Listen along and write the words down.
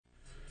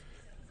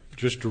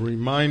Just a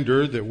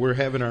reminder that we're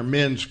having our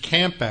men's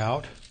camp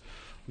out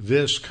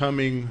this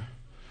coming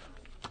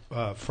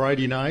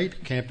Friday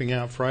night, camping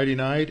out Friday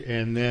night,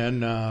 and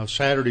then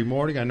Saturday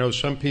morning. I know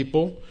some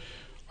people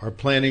are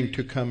planning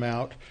to come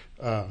out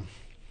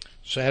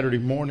Saturday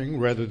morning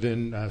rather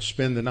than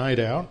spend the night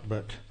out,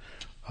 but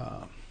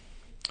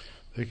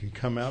they can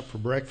come out for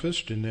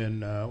breakfast, and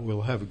then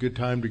we'll have a good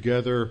time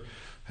together,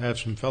 have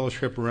some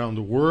fellowship around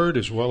the Word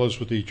as well as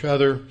with each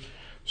other.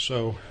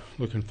 So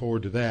looking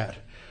forward to that.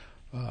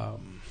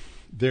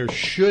 There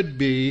should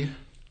be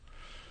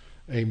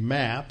a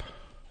map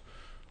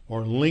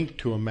or link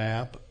to a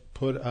map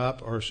put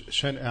up or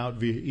sent out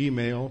via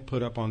email,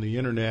 put up on the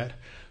internet,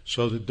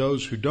 so that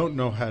those who don't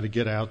know how to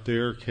get out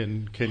there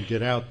can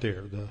get out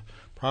there.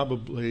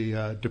 Probably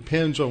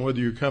depends on whether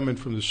you're coming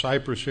from the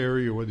Cypress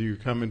area or whether you're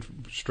coming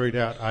straight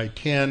out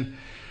I-10.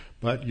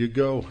 But you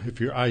go, if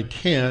you're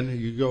I-10,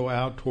 you go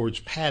out towards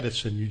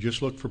Pattison. You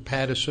just look for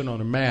Pattison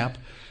on a map,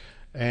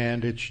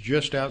 and it's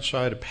just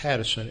outside of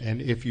Pattison.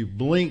 And if you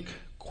blink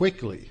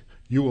quickly,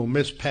 you will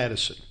miss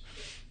Pattison.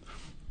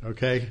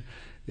 Okay?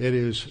 It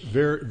is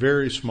very,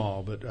 very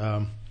small, but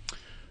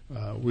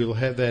we'll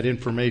have that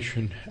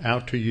information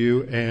out to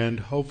you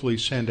and hopefully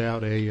send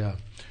out an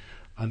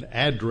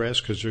address,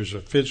 because there's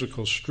a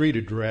physical street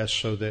address,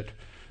 so that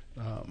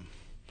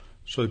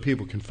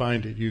people can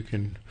find it. You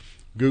can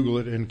Google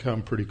it and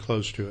come pretty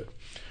close to it.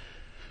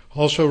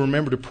 Also,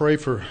 remember to pray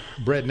for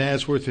Brett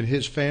Nasworth and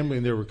his family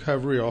and their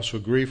recovery, also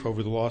grief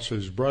over the loss of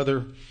his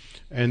brother.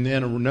 And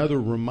then another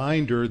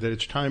reminder that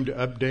it's time to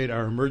update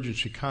our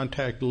emergency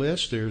contact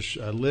list. There's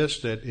a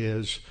list that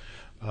is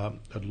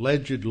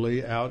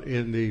allegedly out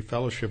in the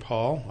fellowship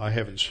hall. I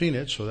haven't seen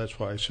it, so that's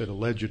why I said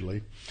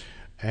allegedly.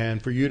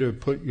 And for you to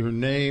put your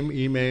name,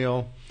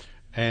 email,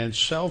 and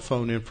cell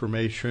phone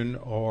information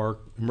or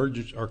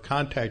emergency or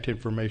contact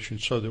information,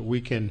 so that we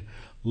can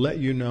let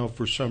you know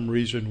for some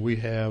reason we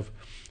have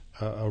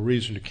a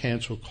reason to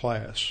cancel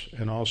class.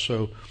 And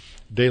also,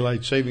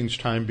 daylight savings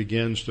time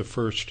begins the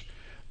first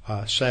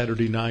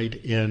Saturday night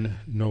in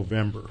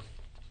November.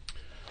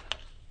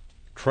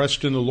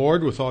 Trust in the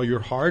Lord with all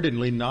your heart and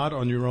lean not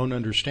on your own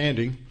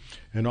understanding.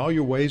 In all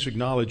your ways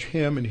acknowledge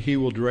Him, and He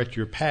will direct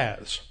your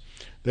paths.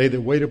 They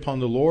that wait upon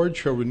the Lord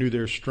shall renew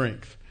their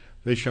strength.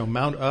 They shall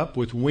mount up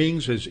with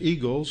wings as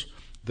eagles.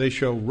 They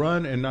shall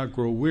run and not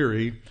grow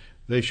weary.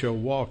 They shall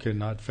walk and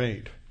not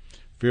faint.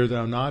 Fear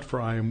thou not,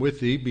 for I am with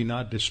thee. Be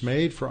not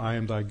dismayed, for I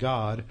am thy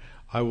God.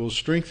 I will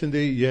strengthen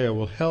thee, yea, I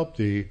will help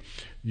thee.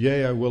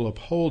 Yea, I will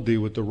uphold thee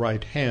with the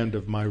right hand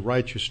of my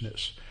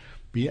righteousness.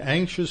 Be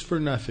anxious for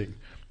nothing,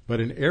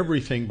 but in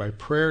everything by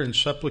prayer and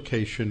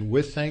supplication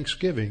with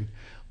thanksgiving,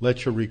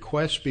 let your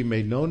requests be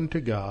made known unto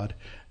God,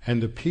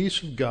 and the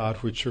peace of God,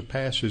 which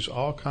surpasses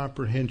all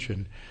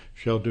comprehension,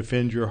 shall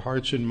defend your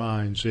hearts and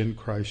minds in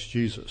Christ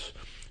Jesus.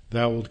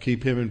 Thou wilt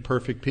keep him in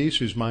perfect peace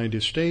whose mind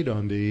is stayed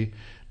on thee,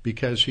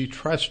 because he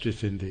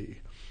trusteth in thee.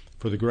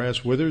 For the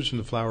grass withers and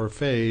the flower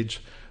fades,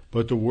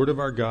 but the word of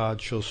our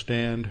God shall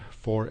stand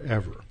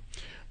forever.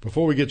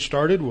 Before we get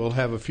started, we'll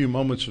have a few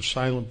moments of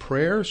silent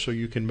prayer so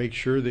you can make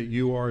sure that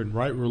you are in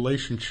right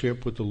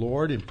relationship with the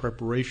Lord in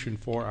preparation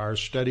for our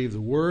study of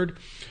the Word,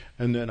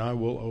 and then I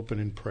will open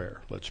in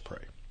prayer. Let's pray.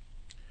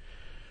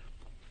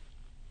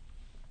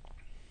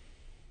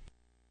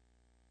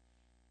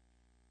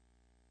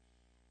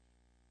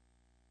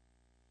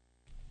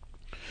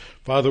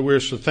 Father, we're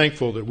so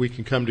thankful that we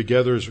can come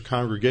together as a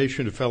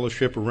congregation to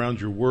fellowship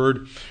around your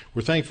word.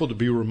 We're thankful to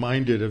be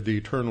reminded of the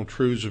eternal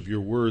truths of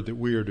your word, that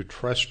we are to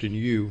trust in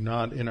you,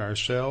 not in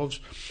ourselves.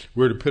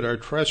 We're to put our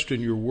trust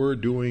in your word,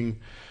 doing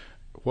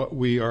what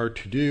we are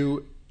to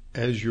do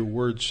as your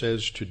word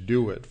says to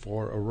do it,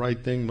 for a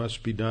right thing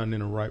must be done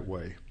in a right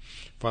way.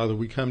 Father,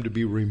 we come to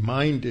be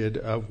reminded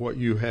of what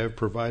you have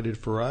provided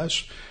for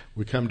us.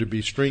 We come to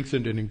be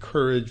strengthened and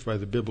encouraged by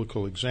the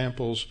biblical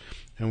examples,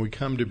 and we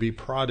come to be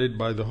prodded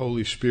by the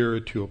Holy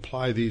Spirit to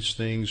apply these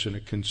things in a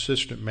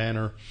consistent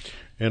manner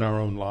in our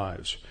own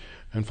lives.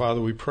 And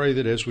Father, we pray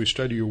that as we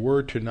study your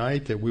word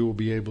tonight, that we will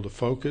be able to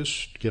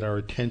focus, get our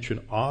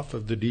attention off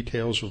of the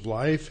details of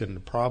life and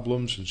the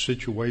problems and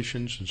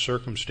situations and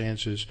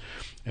circumstances,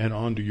 and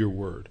onto your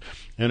word.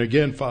 And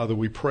again, Father,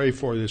 we pray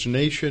for this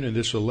nation in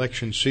this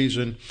election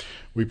season.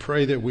 We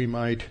pray that we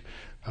might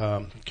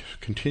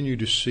continue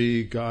to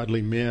see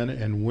godly men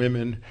and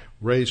women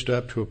raised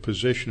up to a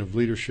position of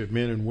leadership,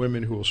 men and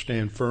women who will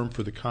stand firm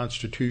for the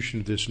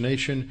Constitution of this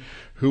nation,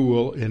 who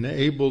will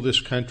enable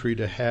this country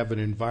to have an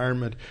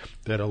environment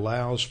that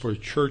allows for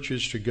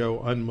churches to go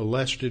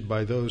unmolested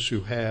by those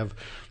who have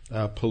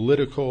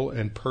political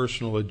and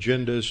personal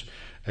agendas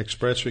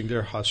expressing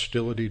their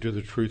hostility to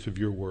the truth of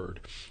your word.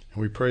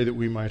 And we pray that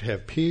we might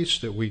have peace,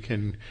 that we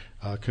can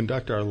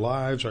conduct our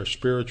lives, our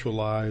spiritual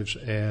lives,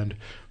 and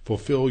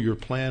fulfill your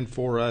plan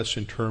for us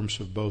in terms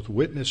of both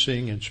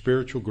witnessing and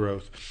spiritual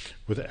growth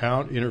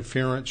without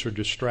interference or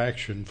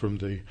distraction from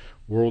the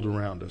world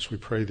around us. We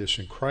pray this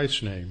in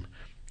Christ's name.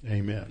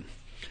 Amen.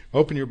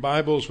 Open your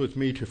Bibles with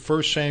me to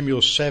 1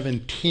 Samuel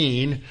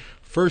 17.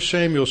 1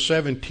 Samuel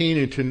 17,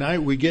 and tonight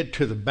we get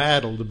to the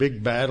battle, the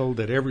big battle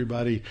that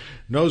everybody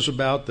knows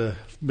about, the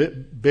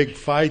big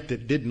fight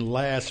that didn't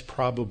last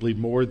probably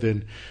more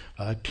than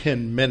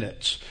 10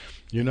 minutes.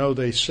 You know,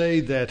 they say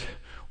that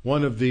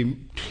one of the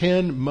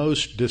 10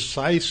 most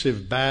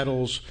decisive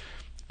battles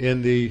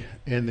in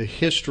the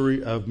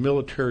history of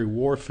military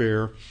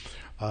warfare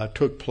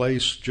took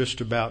place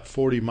just about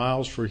 40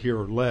 miles from here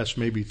or less,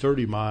 maybe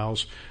 30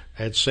 miles,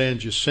 at San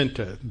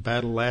Jacinto. The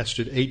battle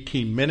lasted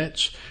 18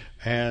 minutes,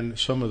 and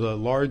some of the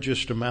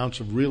largest amounts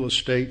of real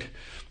estate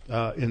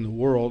in the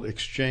world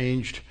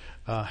exchanged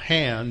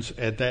hands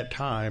at that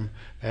time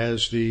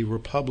as the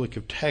Republic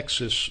of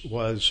Texas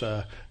was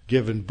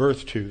given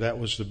birth to. That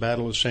was the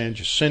Battle of San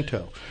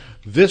Jacinto.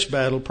 This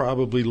battle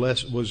probably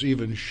was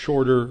even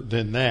shorter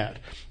than that.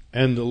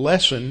 And the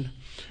lesson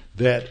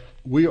that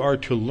we are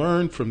to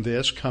learn from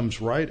this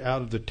comes right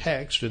out of the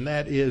text, and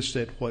that is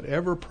that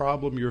whatever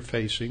problem you're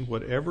facing,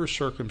 whatever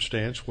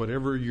circumstance,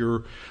 whatever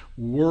your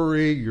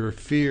worry, your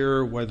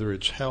fear, whether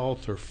it's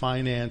health or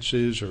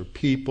finances or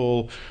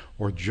people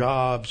or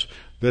jobs,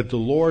 that the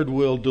Lord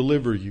will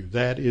deliver you.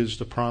 That is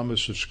the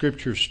promise of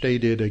Scripture,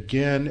 stated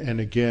again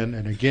and again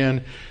and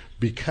again,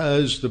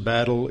 because the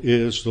battle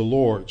is the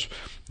Lord's.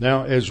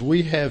 Now, as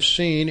we have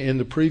seen in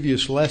the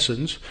previous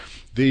lessons,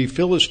 the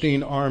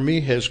Philistine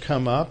army has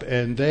come up,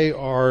 and they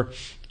are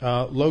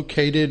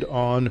located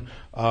on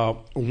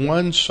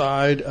one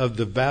side of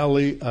the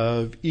valley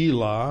of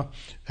Elah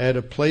at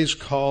a place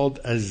called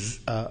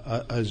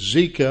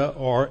Azekah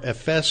or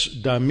Ephes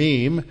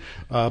Damim,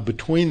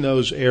 between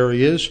those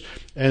areas.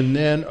 And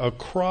then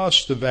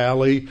across the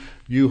valley,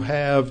 you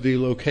have the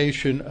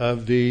location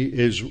of the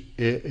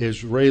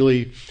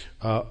Israelite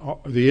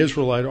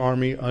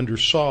army under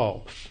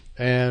Saul.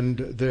 And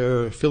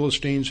the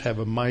Philistines have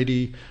a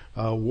mighty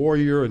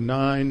warrior,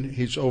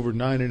 he's over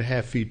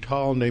 9.5 feet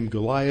tall, named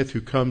Goliath, who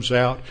comes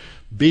out,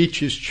 beats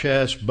his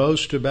chest,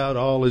 boasts about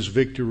all his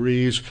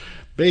victories.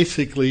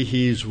 Basically,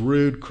 he's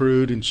rude,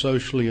 crude, and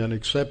socially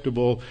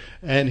unacceptable,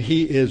 and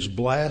he is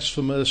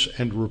blasphemous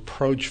and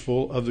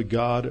reproachful of the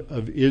God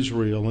of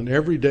Israel. And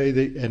every day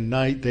and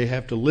night they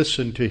have to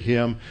listen to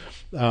him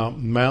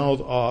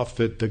mouth off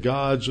that the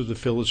gods of the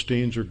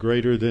Philistines are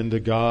greater than the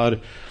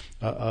God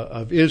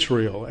of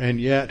Israel.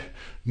 And yet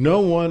no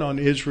one on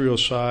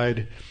Israel's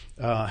side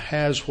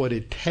has what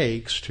it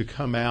takes to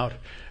come out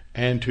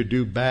and to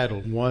do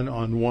battle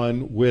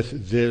one-on-one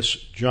with this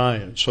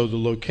giant. So the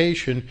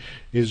location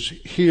is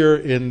here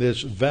in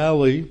this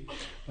valley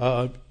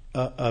of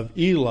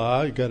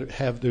Elah.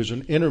 There's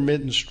an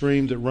intermittent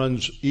stream that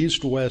runs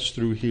east-west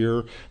through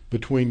here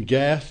between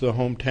Gath, the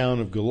hometown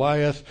of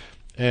Goliath,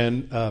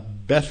 and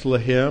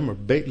Bethlehem,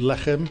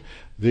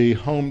 the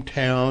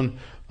hometown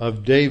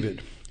of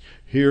David.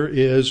 Here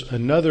is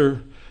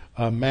another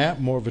map,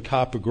 more of a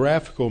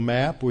topographical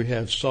map. We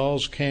have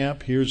Saul's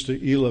camp. Here's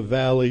the Elah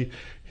Valley.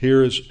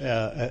 Here's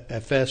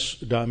Ephes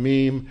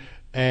Damim,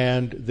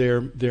 and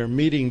they're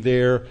meeting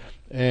there.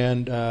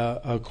 And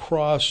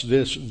across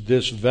this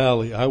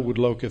valley, I would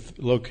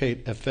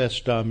locate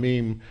Ephes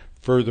Damim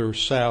further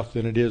south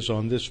than it is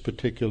on this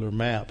particular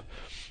map.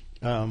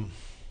 And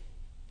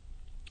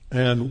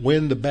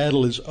when the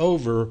battle is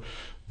over,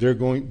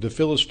 the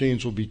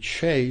Philistines will be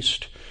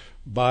chased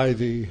by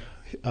the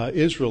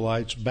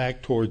Israelites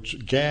back towards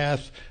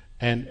Gath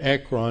and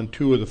Ekron,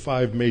 two of the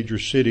 5 major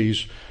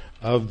cities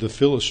of the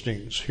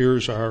Philistines.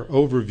 Here's our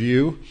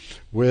overview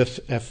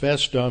with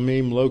Ephes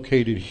Damim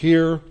located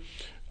here,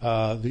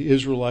 the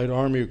Israelite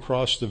army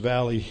across the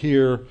valley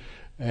here,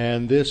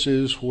 and this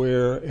is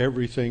where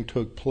everything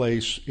took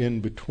place in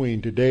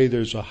between. Today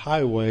there's a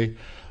highway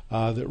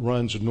that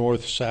runs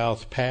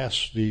north-south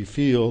past the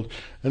field,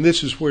 and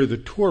this is where the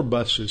tour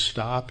buses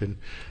stop, and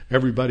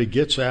everybody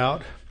gets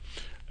out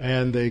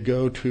and they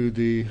go to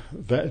the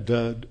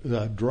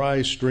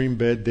dry stream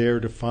bed there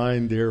to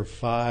find their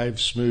 5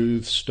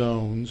 smooth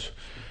stones.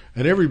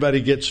 And everybody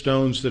gets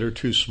stones that are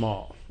too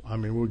small. I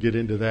mean, we'll get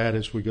into that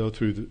as we go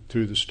through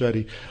the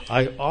study.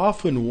 I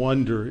often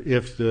wonder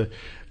if the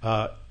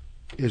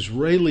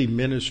Israeli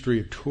Ministry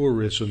of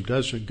Tourism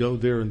doesn't go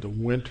there in the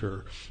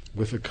winter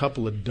with a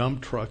couple of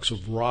dump trucks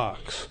of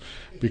rocks,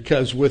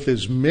 because with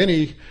as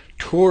many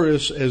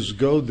tourists as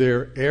go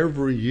there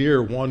every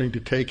year wanting to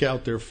take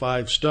out their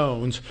 5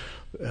 stones,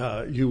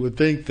 you would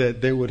think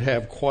that they would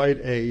have quite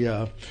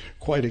a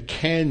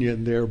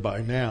canyon there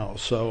by now.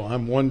 So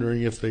I'm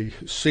wondering if they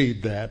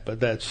seed that, but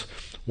that's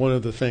one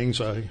of the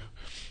things I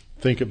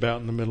think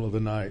about in the middle of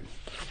the night.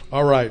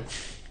 All right,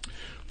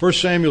 1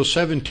 Samuel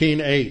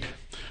 17:8.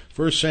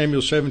 1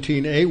 Samuel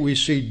 17:8, we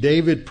see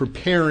David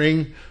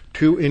preparing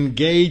to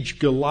engage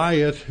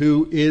Goliath,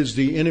 who is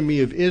the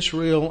enemy of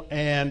Israel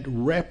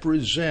and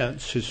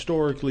represents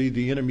historically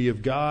the enemy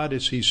of God,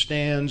 as he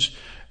stands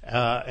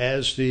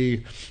as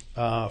the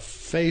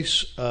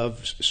face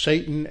of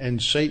Satan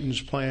and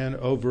Satan's plan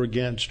over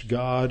against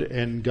God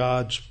and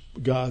God's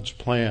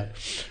plan.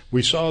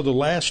 We saw the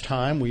last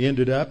time we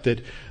ended up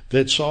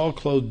that Saul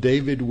clothed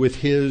David with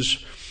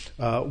his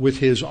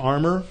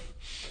armor.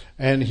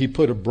 And he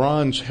put a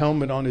bronze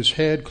helmet on his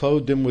head,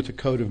 clothed him with a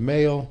coat of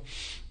mail.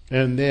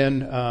 And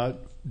then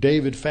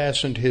David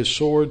fastened his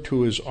sword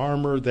to his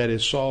armor, that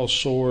is Saul's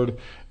sword,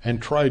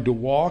 and tried to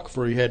walk,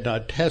 for he had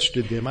not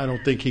tested them. I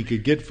don't think he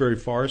could get very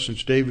far,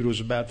 since David was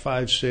about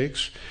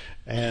 5'6",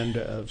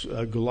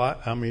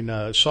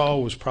 and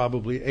Saul was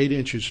probably 8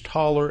 inches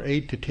taller,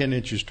 8 to 10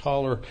 inches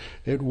taller.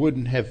 It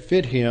wouldn't have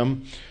fit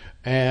him.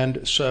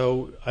 And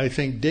so I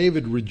think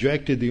David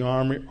rejected the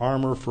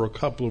armor for a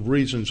couple of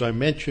reasons. I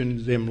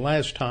mentioned them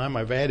last time.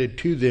 I've added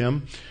to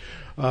them.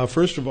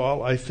 First of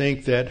all, I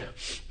think that,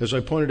 as I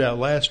pointed out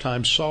last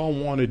time, Saul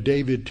wanted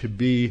David to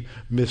be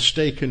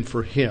mistaken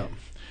for him.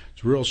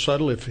 It's real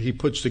subtle. If he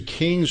puts the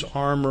king's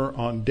armor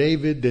on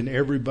David, then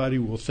everybody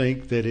will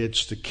think that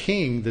it's the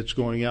king that's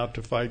going out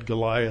to fight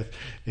Goliath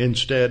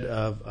instead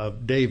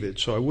of David.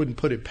 So I wouldn't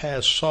put it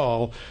past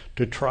Saul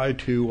to try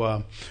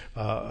to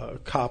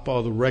cop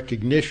all the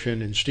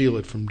recognition and steal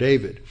it from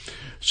David.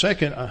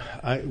 Second,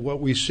 what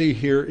we see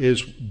here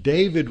is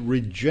David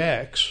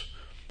rejects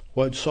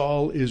what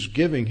Saul is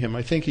giving him.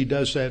 I think he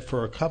does that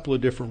for a couple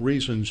of different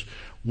reasons.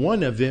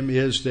 One of them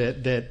is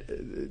that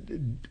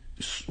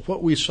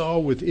what we saw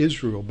with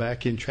Israel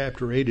back in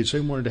chapter 8 is they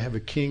wanted to have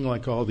a king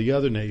like all the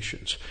other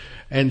nations.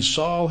 And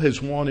Saul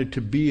has wanted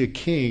to be a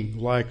king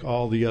like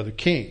all the other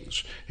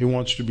kings. He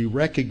wants to be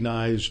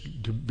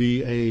recognized to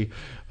be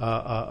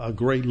a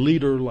great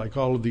leader like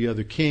all of the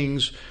other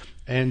kings.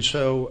 And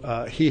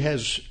so he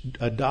has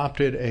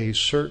adopted a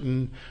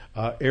certain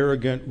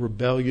arrogant,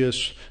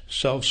 rebellious,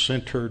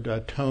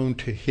 self-centered tone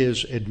to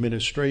his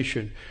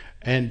administration.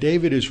 And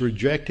David is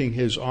rejecting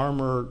his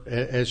armor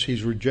as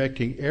he's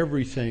rejecting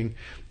everything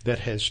that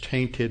has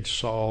tainted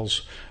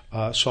Saul's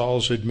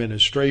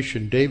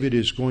administration. David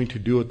is going to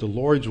do it the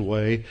Lord's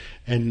way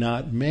and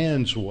not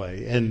man's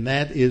way. And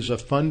that is a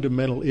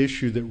fundamental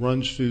issue that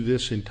runs through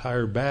this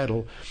entire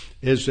battle,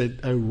 is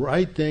that a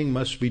right thing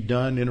must be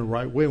done in a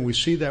right way. And we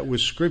see that with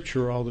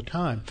Scripture all the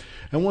time.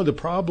 And one of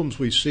the problems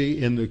we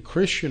see in the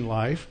Christian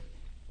life,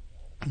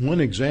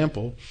 one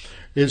example,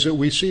 is that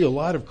we see a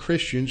lot of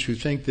Christians who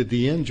think that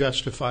the end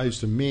justifies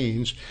the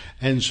means,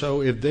 and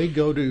so if they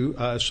go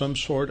to some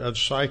sort of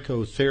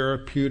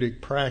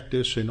psychotherapeutic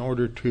practice in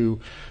order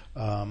to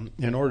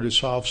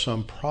solve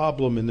some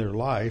problem in their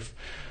life,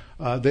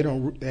 they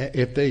don't.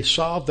 If they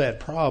solve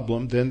that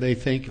problem, then they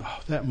think, oh,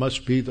 that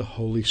must be the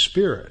Holy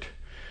Spirit,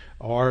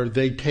 or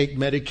they take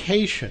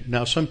medication.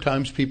 Now,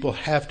 sometimes people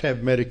have to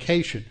have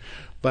medication,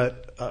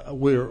 but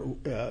we're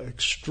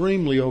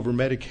extremely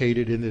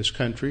over-medicated in this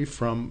country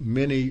from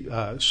many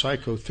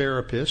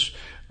psychotherapists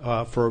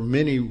for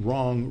many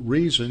wrong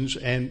reasons.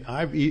 And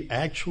I've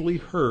actually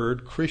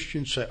heard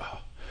Christians say,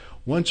 oh,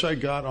 once I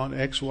got on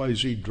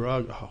XYZ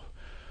drug,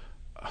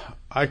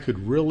 I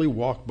could really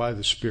walk by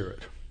the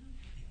Spirit.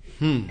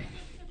 I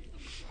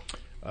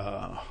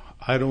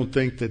don't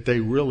think that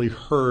they really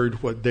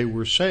heard what they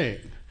were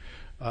saying.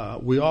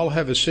 We all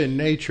have a sin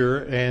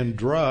nature, and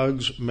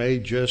drugs may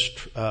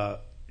just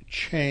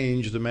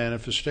change the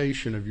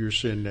manifestation of your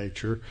sin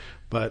nature,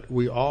 but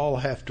we all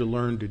have to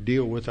learn to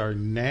deal with our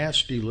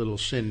nasty little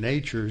sin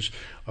natures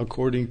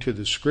according to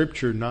the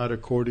Scripture, not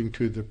according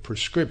to the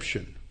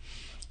prescription.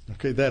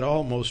 Okay, that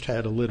almost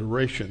had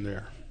alliteration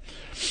there.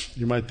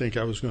 You might think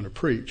I was going to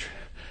preach.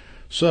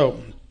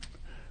 So,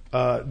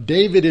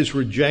 David is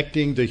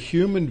rejecting the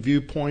human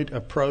viewpoint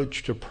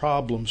approach to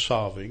problem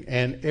solving,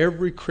 and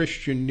every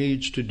Christian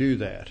needs to do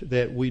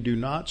that we do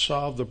not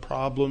solve the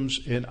problems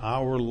in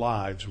our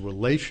lives,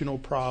 relational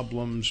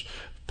problems,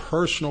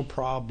 personal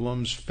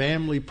problems,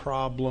 family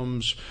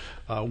problems,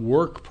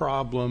 work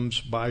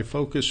problems, by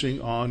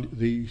focusing on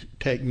the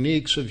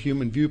techniques of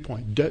human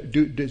viewpoint.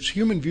 Does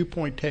human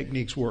viewpoint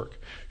techniques work?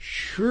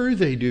 Sure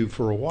they do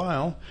for a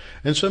while,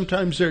 and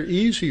sometimes they're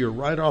easier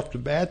right off the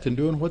bat than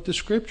doing what the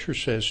Scripture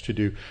says to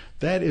do.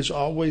 That is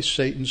always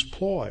Satan's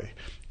ploy.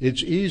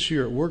 It's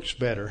easier, it works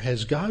better.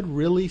 Has God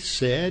really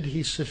said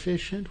He's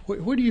sufficient?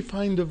 Where do you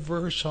find the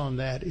verse on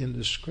that in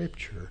the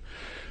Scripture?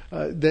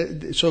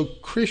 So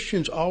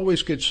Christians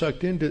always get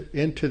sucked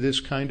into this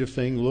kind of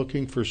thing,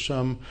 looking for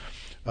some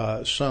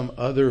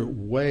other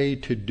way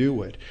to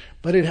do it.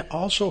 But it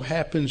also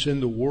happens in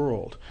the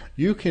world.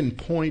 You can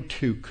point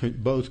to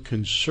both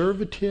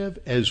conservative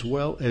as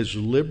well as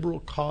liberal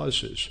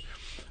causes,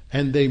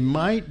 and they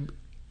might,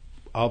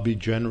 I'll be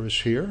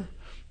generous here,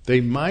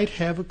 they might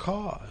have a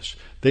cause.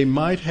 They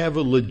might have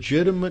a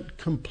legitimate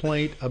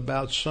complaint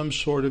about some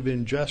sort of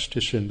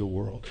injustice in the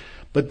world,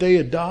 but they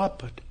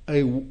adopt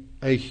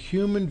a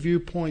human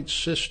viewpoint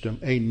system,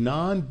 a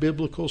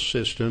non-biblical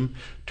system,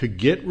 to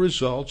get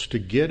results, to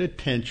get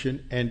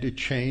attention, and to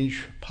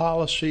change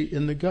policy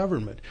in the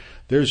government.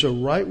 There's a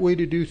right way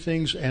to do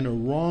things and a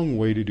wrong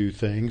way to do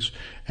things,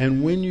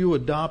 and when you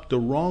adopt the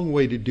wrong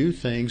way to do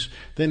things,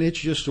 then it's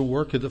just a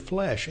work of the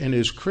flesh. And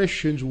as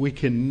Christians, we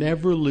can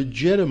never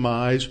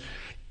legitimize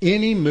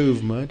any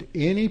movement,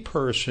 any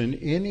person,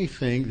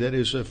 anything that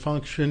is a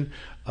function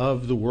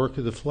of the work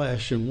of the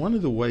flesh. And one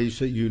of the ways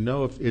that you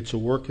know if it's a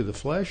work of the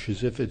flesh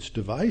is if it's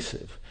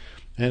divisive.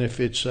 and if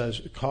it's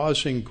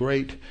causing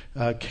great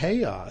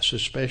chaos,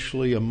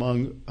 especially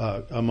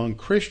among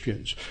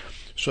Christians.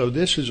 So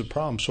this is a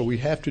problem. So we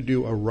have to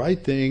do a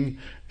right thing,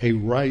 a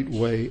right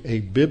way, a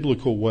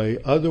biblical way.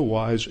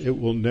 Otherwise, it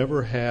will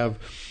never have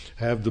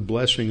the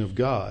blessing of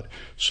God.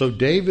 So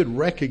David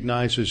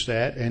recognizes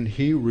that, and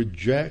he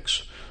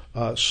rejects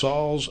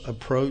Saul's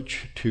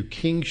approach to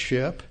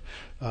kingship,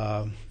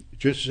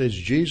 just as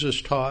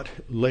Jesus taught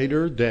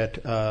later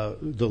that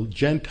the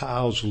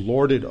Gentiles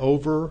lorded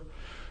over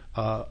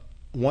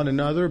one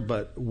another,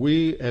 but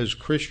we as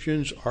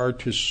Christians are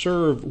to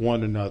serve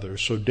one another.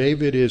 So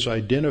David is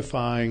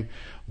identifying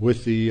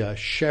with the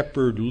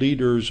shepherd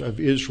leaders of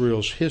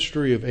Israel's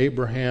history of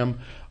Abraham,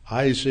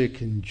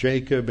 Isaac, and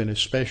Jacob, and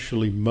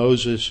especially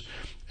Moses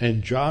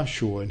and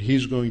Joshua, and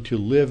he's going to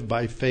live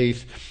by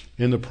faith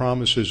in the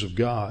promises of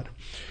God.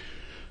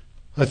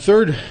 A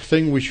third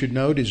thing we should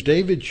note is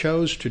David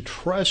chose to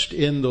trust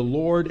in the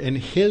Lord and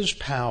His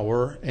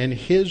power and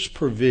His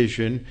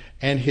provision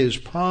and His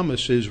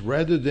promises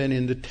rather than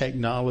in the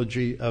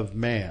technology of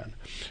man.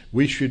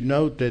 We should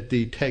note that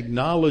the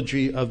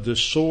technology of the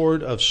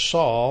sword of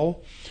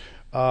Saul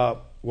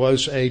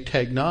was a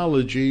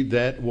technology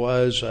that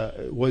was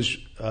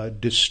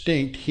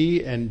distinct.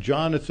 He and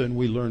Jonathan,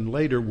 we learned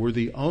later, we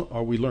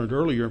learned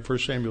earlier in 1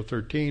 Samuel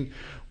 13,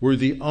 were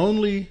the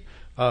only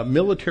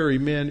military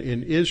men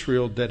in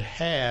Israel that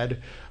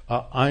had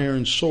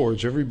iron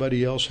swords.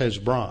 Everybody else has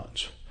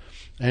bronze.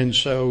 And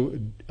so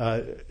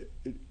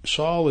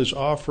Saul is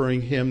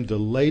offering him the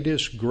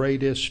latest,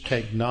 greatest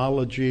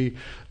technology,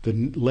 the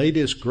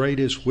latest,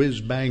 greatest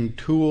whiz-bang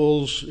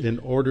tools in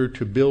order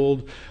to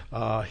build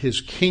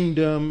his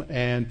kingdom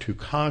and to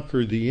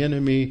conquer the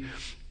enemy.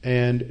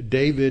 And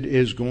David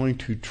is going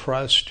to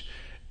trust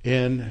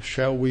in,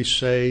 shall we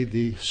say,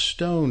 the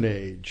Stone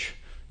Age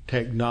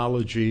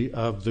technology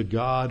of the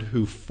God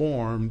who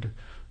formed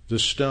the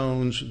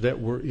stones that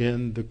were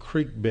in the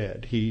creek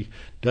bed. He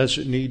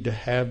doesn't need to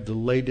have the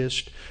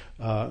latest,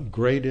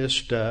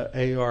 greatest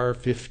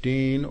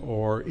AR-15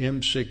 or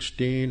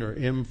M16 or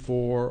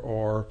M4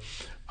 or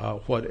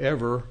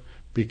whatever,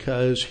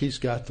 because he's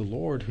got the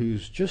Lord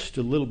who's just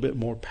a little bit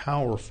more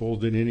powerful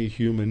than any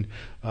human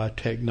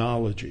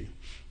technology.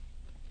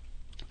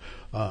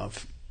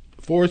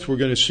 Fourth, we're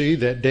going to see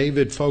that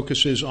David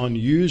focuses on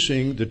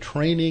using the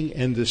training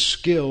and the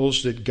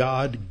skills that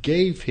God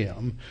gave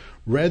him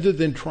rather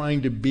than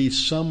trying to be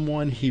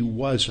someone he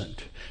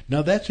wasn't.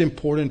 Now, that's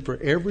important for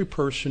every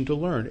person to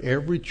learn.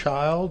 Every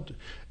child,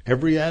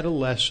 every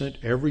adolescent,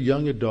 every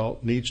young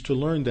adult needs to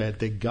learn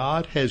that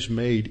God has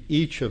made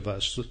each of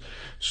us.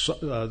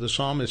 The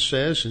psalmist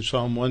says in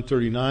Psalm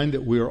 139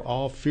 that we are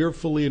all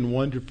fearfully and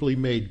wonderfully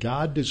made.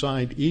 God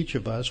designed each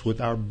of us with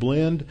our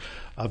blend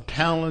of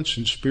talents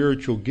and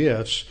spiritual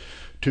gifts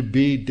to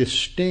be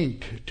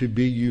distinct, to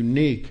be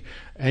unique.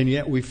 And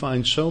yet we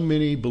find so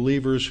many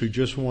believers who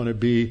just want to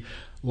be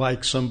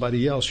like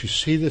somebody else. You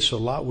see this a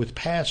lot with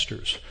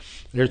pastors.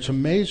 It's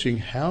amazing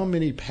how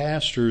many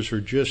pastors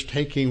are just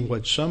taking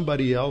what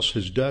somebody else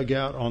has dug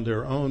out on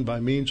their own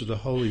by means of the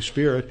Holy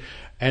Spirit,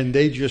 and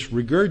they just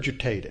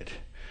regurgitate it.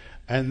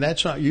 And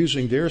that's not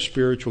using their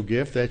spiritual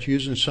gift, that's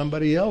using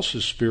somebody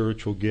else's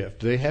spiritual gift.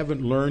 They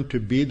haven't learned to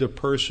be the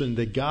person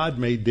that God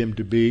made them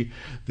to be.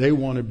 They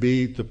want to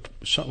be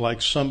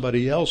like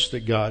somebody else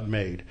that God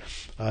made.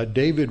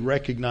 David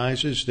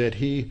recognizes that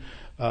he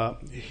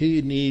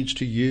needs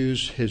to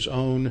use his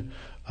own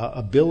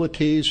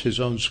abilities, his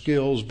own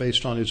skills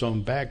based on his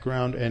own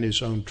background and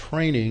his own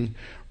training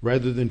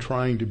rather than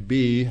trying to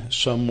be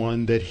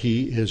someone that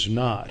he is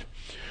not.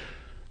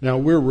 Now,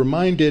 we're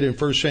reminded in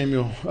 1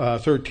 Samuel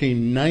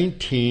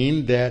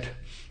 13:19 that,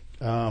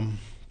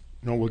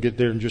 we'll get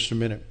there in just a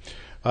minute.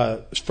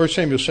 1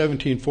 Samuel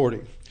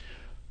 17:40.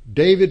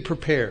 David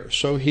prepares.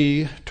 So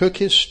he took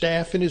his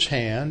staff in his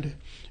hand,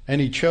 and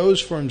he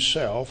chose for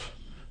himself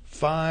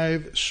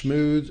 5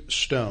 smooth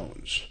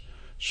stones.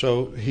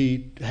 So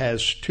he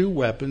has 2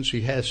 weapons.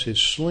 He has his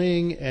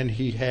sling and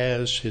he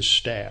has his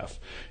staff.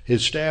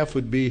 His staff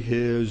would be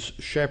his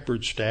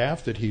shepherd's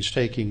staff that he's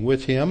taking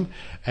with him.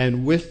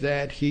 And with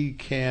that, he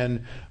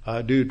can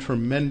do a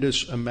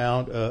tremendous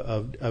amount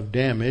of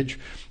damage.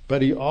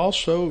 But he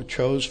also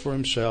chose for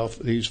himself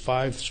these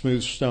 5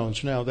 smooth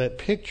stones. Now, that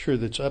picture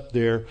that's up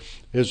there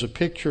is a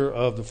picture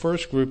of the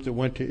first group that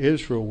went to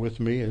Israel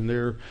with me, and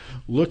they're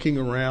looking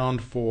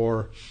around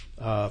for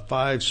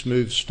 5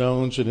 smooth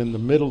stones, and in the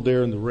middle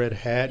there in the red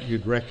hat,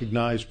 you'd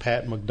recognize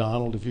Pat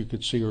McDonald if you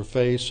could see her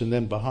face, and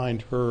then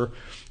behind her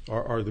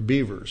are the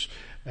beavers.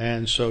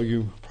 And so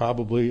you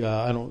probably,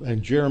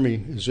 and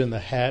Jeremy is in the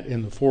hat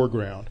in the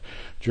foreground.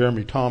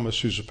 Jeremy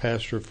Thomas, who's a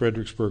pastor of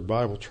Fredericksburg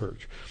Bible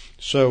Church.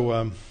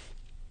 So,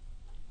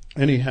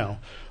 anyhow,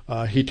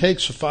 he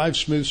takes the 5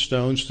 smooth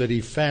stones that he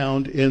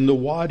found in the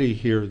wadi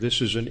here.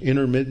 This is an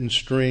intermittent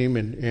stream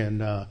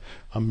in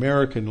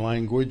American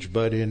language,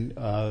 but in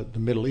the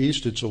Middle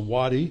East it's a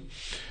wadi.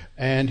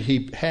 And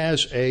he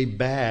has a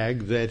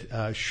bag that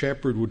a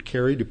shepherd would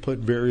carry to put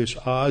various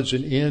odds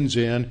and ends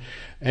in.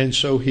 And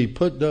so he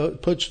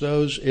puts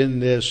those in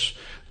this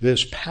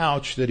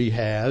pouch that he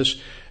has.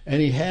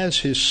 and he has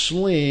his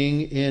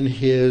sling in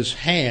his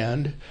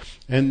hand,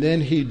 and then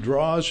he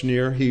draws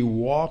near, he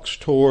walks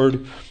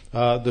toward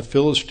the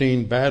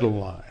Philistine battle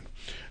line.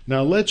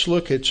 Now let's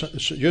look at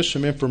just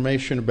some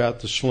information about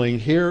the sling.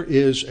 Here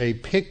is a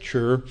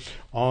picture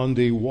on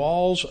the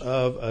walls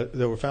of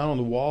that were found on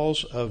the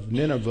walls of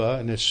Nineveh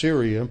in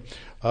Assyria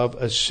of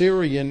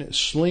Assyrian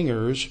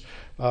slingers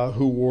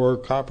who wore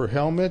copper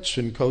helmets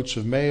and coats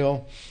of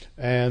mail,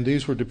 and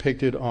these were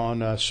depicted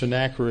on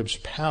Sennacherib's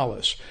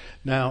palace.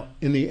 Now,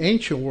 in the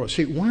ancient world,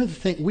 see, one of the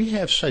things, we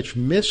have such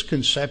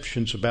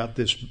misconceptions about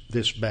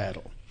this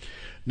battle.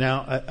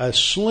 Now, a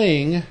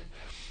sling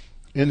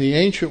in the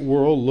ancient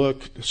world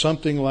looked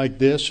something like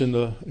this in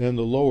the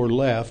lower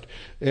left.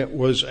 It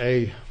was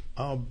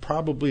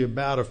probably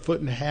about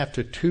 1.5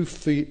 to 2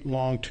 feet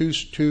long,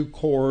 two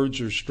cords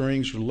or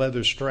strings or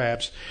leather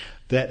straps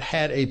that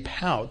had a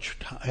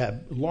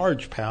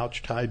large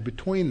pouch tied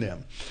between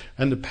them,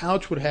 and the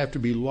pouch would have to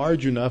be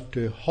large enough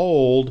to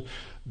hold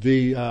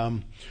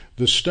the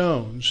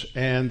stones.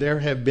 And there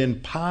have been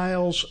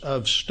piles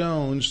of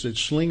stones that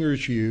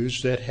slingers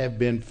use that have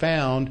been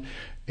found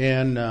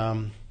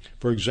in.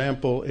 For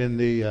example,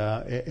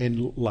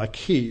 in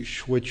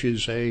Lachish, which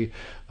is a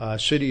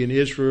city in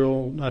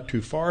Israel not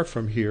too far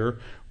from here,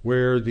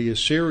 where the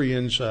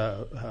Assyrians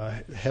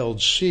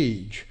held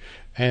siege,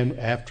 and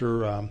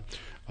after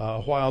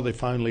a while they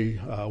finally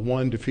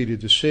won,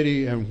 defeated the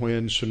city, and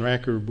when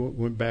Sennacherib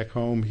went back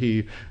home,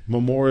 he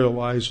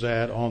memorialized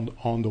that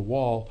on the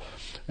wall.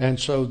 And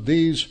so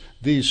these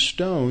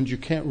stones, you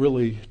can't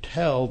really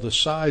tell the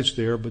size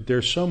there, but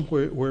they're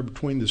somewhere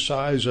between the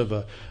size of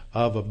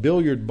a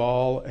billiard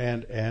ball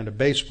and a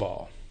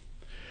baseball.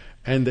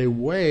 And they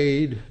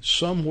weighed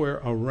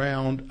somewhere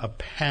around a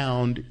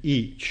pound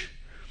each.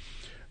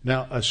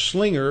 Now, a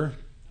slinger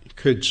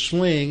could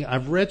sling.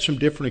 I've read some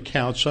different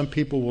accounts. Some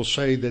people will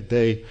say that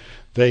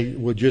they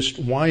would just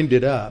wind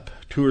it up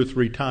 2 or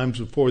 3 times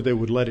before they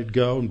would let it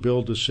go and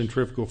build a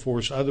centrifugal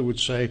force. Others would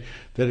say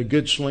that a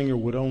good slinger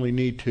would only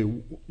need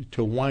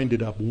to wind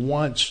it up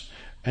once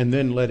and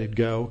then let it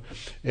go.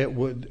 It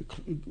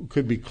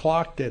could be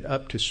clocked at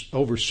up to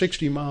over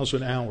 60 miles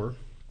an hour,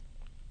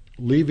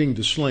 leaving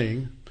the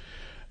sling,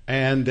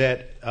 and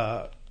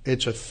that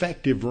its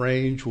effective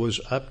range was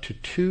up to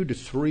 200 to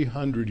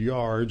 300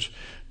 yards,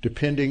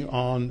 depending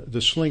on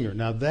the slinger.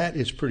 Now that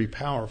is pretty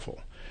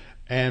powerful.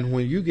 And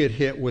when you get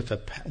hit with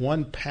a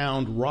 1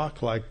 pound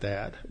rock like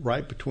that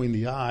right between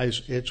the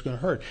eyes, it's going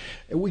to hurt.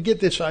 And we get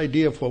this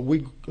idea of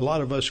what a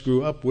lot of us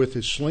grew up with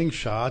as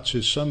slingshots,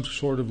 is some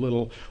sort of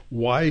little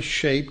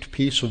Y-shaped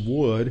piece of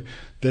wood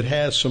that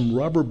has some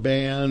rubber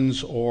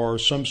bands or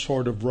some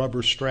sort of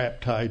rubber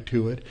strap tied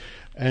to it.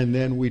 And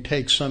then we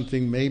take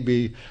something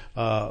maybe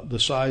the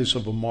size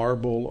of a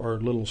marble or a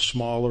little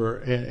smaller,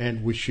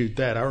 and we shoot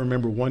that. I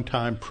remember one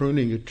time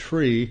pruning a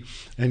tree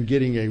and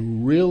getting a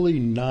really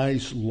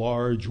nice,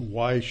 large,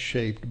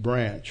 Y-shaped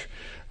branch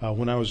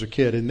when I was a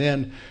kid. And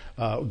then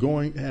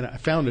and I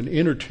found an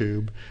inner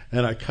tube,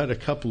 and I cut a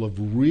couple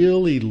of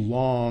really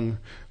long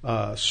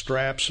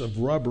straps of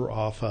rubber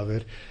off of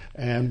it,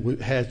 and we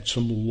had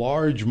some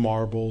large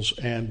marbles,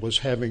 and was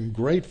having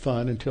great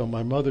fun until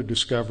my mother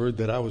discovered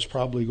that I was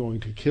probably going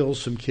to kill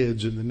some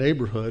kids in the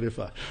neighborhood if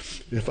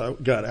I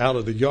got out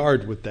of the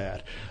yard with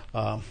that.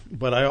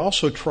 But I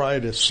also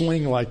tried a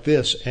sling like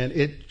this, and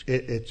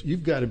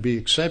you've got to be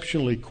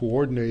exceptionally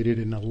coordinated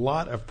and a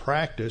lot of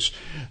practice.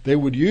 They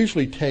would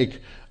usually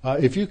take,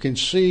 if you can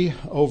see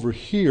over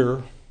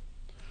here,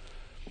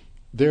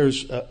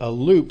 there's a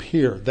loop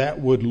here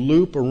that would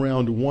loop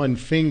around one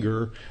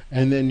finger,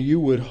 and then you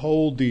would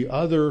hold the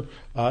other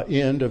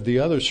end of the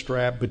other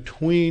strap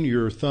between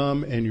your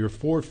thumb and your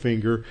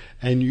forefinger,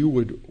 and you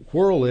would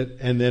whirl it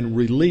and then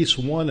release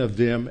one of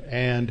them,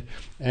 and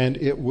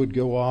it would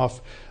go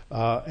off.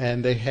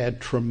 And they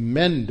had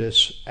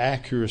tremendous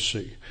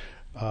accuracy,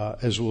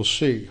 as we'll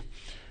see.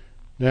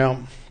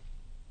 Now,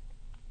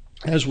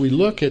 as we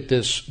look at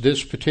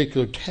this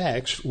particular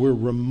text, we're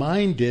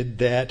reminded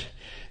that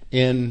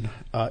in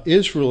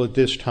Israel at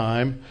this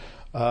time,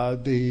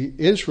 the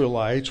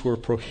Israelites were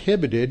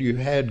prohibited. You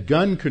had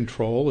gun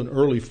control, an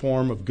early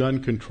form of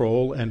gun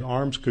control and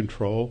arms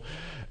control.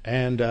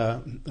 And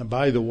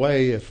by the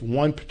way, if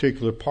one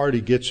particular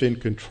party gets in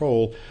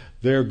control,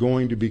 they're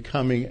going to be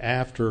coming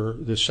after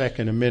the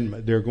Second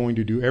Amendment. They're going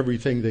to do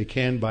everything they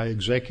can by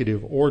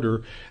executive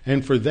order.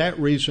 And for that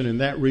reason and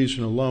that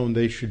reason alone,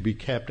 they should be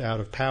kept out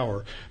of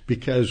power.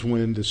 Because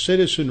when the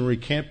citizenry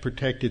can't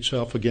protect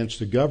itself against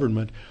the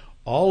government,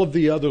 all of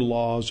the other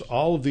laws,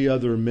 all of the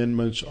other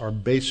amendments are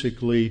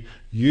basically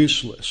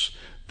useless.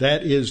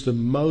 That is the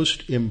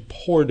most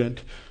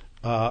important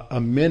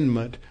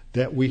amendment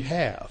that we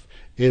have,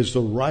 is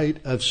the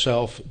right of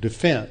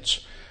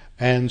self-defense.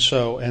 And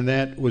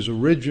that was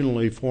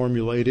originally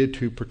formulated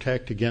to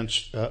protect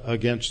against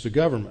the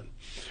government.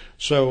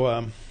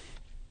 So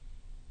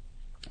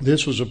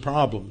this was a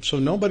problem. So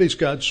nobody's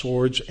got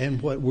swords,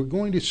 and what we're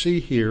going to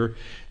see here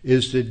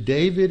is that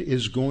David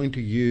is going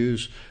to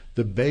use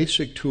the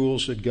basic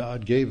tools that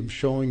God gave him,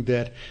 showing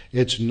that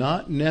it's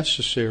not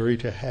necessary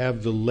to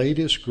have the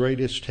latest,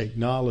 greatest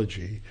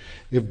technology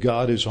if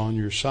God is on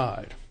your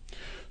side.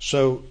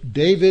 So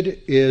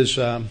David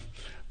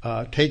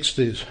takes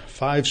these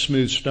 5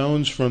 smooth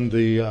stones from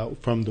the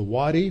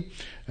wadi,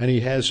 and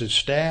he has his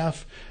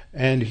staff,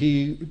 and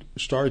he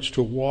starts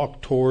to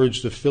walk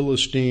towards the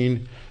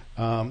Philistine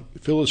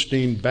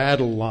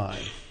battle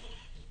line.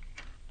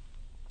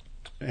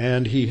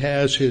 And he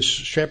has his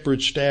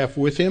shepherd's staff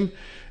with him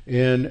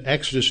in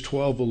Exodus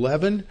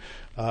 12:11.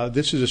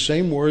 This is the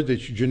same word,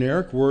 that's a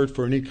generic word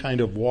for any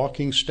kind of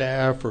walking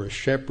staff or a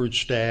shepherd's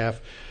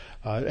staff.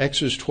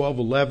 Exodus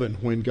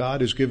 12:11, when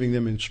God is giving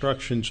them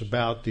instructions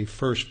about the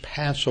first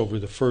Passover,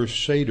 the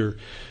first Seder,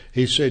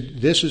 he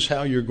said, this is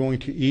how you're going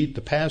to eat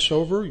the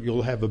Passover.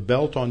 You'll have a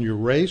belt on your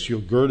waist.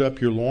 You'll gird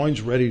up your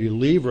loins, ready to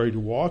leave, ready to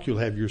walk. You'll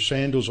have your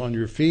sandals on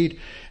your feet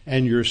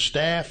and your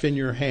staff in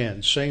your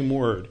hand. Same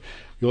word.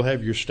 You'll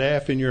have your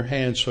staff in your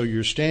hand, so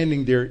you're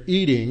standing there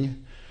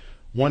eating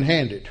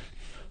one-handed,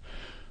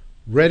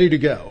 ready to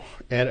go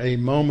at a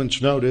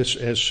moment's notice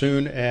as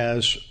soon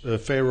as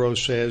Pharaoh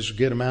says,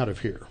 get him out of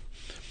here.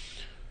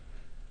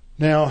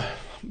 Now,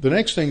 the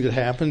next thing that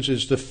happens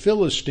is the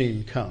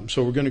Philistine comes.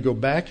 So we're going to go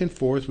back and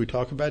forth. We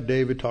talk about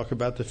David, talk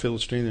about the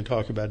Philistine, and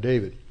talk about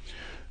David.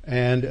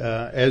 And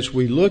as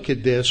we look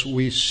at this,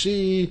 we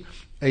see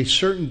a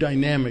certain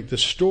dynamic. The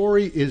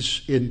story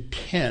is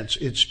intense.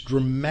 It's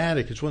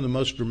dramatic. It's one of the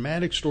most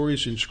dramatic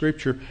stories in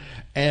Scripture.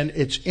 And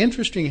it's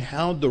interesting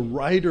how the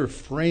writer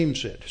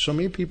frames it. So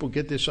many people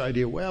get this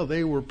idea, well,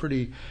 they were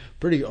pretty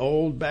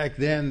old back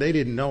then. They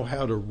didn't know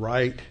how to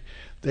write.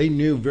 They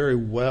knew very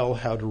well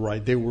how to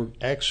write. They were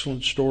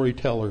excellent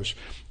storytellers.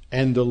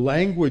 And the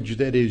language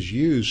that is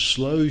used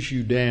slows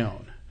you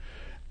down.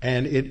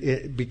 And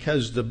it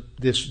because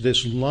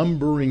this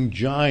lumbering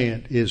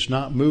giant is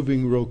not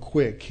moving real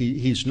quick.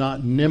 He's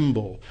not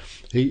nimble.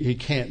 He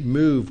can't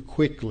move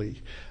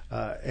quickly.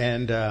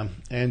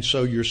 And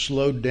so you're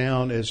slowed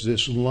down as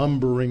this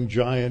lumbering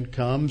giant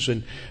comes.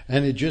 And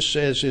it just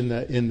says in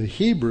the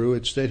Hebrew,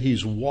 it's that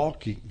he's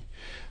walking.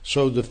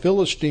 So the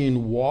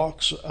Philistine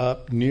walks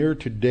up near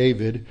to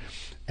David,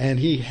 and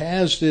he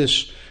has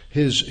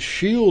his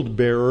shield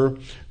bearer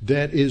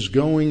that is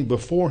going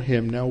before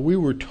him. Now, we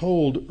were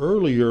told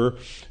earlier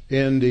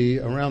in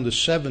around the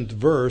 7th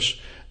verse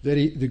that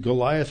the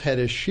Goliath had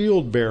a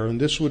shield bearer, and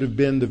this would have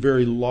been the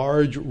very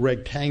large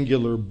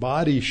rectangular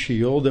body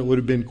shield that would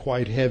have been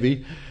quite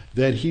heavy,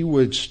 that he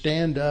would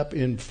stand up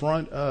in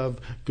front of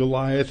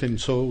Goliath,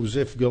 and so it was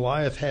as if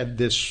Goliath had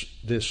this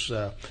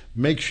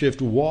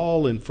makeshift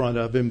wall in front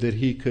of him that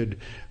he could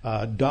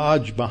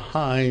dodge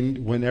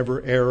behind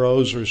whenever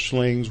arrows or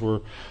slings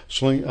were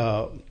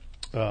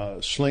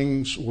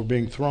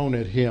being thrown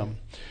at him.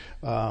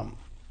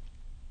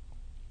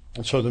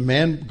 So the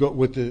man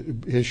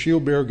with his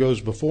shield bearer goes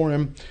before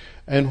him,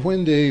 and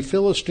when the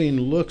Philistine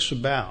looks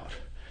about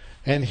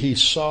and he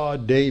saw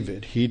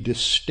David, he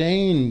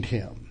disdained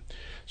him.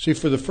 See,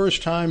 for the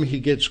first time, he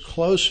gets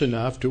close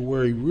enough to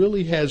where he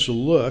really has a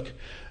look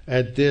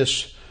at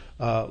this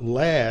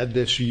lad,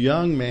 this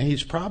young man.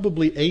 He's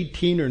probably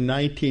 18 or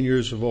 19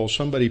 years old.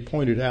 Somebody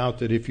pointed out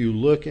that if you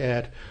look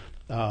at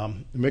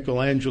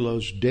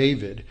Michelangelo's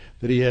David,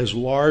 that he has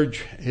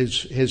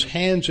his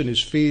hands and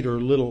his feet are a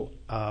little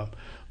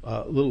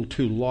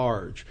too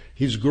large.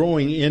 He's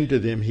growing into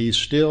them. He's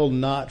still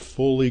not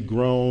fully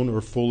grown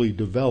or fully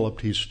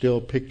developed. He's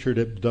still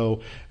pictured,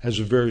 though, as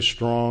a very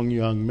strong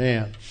young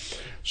man.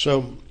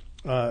 So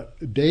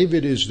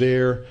David is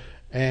there,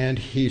 and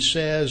he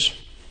says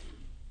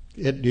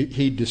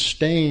he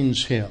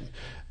disdains him.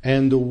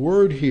 And the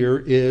word here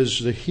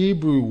is the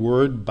Hebrew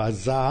word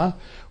bazah,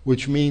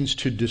 which means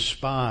to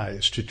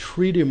despise, to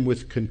treat him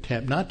with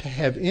contempt, not to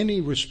have any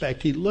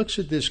respect. He looks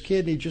at this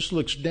kid and he just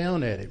looks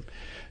down at him.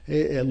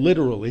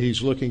 Literally,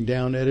 he's looking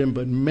down at him,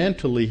 but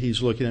mentally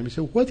he's looking at him. He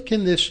said, what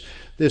can this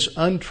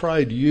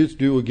untried youth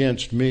do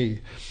against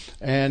me?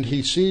 And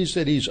he sees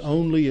that he's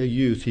only a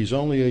youth. He's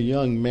only a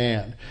young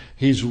man.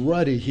 He's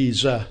ruddy.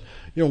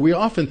 We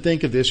often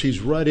think of this. He's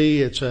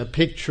ruddy. It's a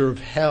picture of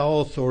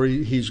health, or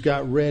he's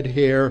got red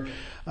hair.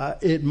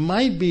 It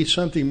might be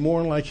something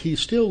more like he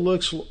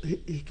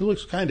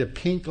looks kind of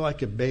pink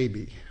like a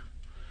baby.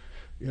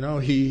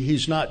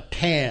 He's not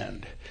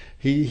tanned.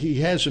 He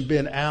hasn't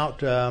been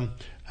out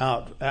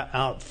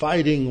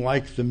fighting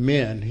like the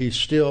men. He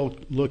still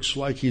looks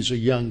like he's a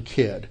young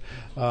kid.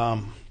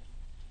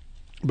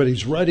 But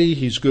he's ruddy,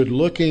 he's good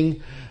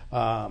looking,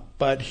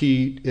 but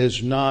he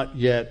is not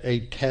yet a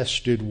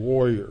tested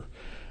warrior.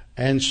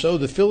 And so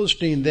the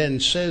Philistine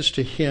then says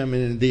to him,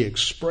 in the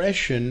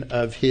expression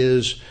of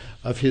his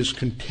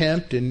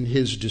contempt and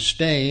his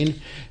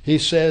disdain, he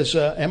says,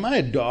 am I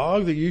a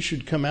dog that you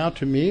should come out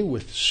to me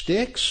with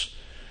sticks?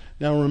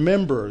 Now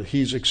remember,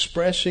 he's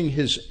expressing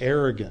his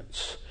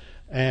arrogance.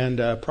 And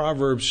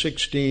Proverbs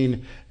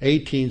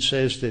 16:18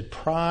 says that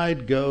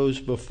pride goes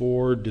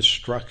before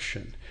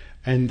destruction.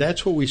 And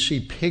that's what we see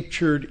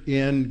pictured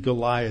in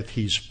Goliath.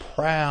 He's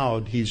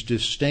proud, he's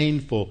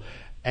disdainful,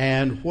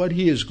 And what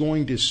he is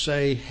going to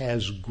say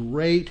has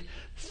great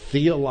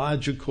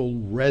theological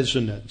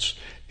resonance.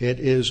 It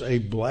is a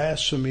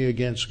blasphemy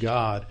against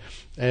God.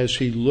 As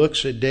he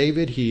looks at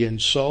David, he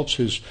insults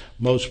his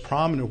most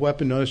prominent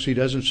weapon. Notice he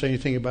doesn't say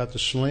anything about the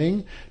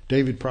sling.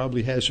 David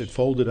probably has it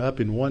folded up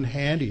in one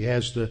hand. He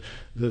has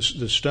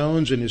the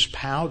stones in his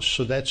pouch,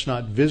 so that's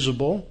not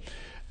visible.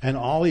 And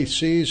all he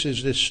sees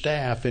is this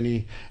staff.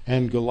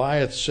 And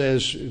Goliath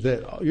says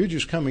that you're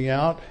just coming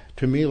out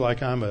to me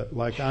like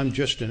I'm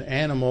just an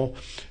animal,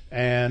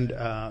 and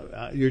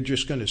you're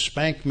just going to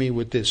spank me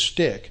with this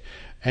stick.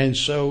 And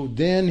so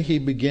then he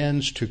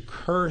begins to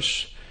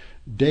curse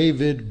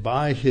David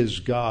by his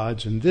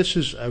gods, and this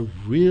is a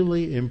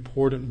really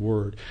important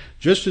word.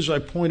 Just as I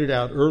pointed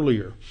out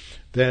earlier,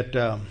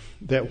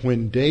 that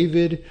when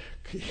David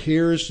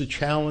hears the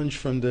challenge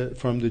from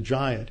the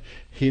giant,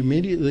 he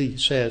immediately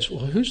says,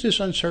 "Well, who's this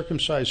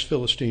uncircumcised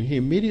Philistine?" He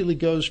immediately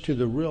goes to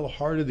the real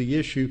heart of the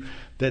issue,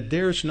 that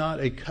there's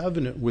not a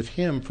covenant with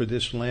him for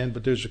this land,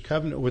 but there's a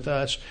covenant with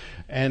us,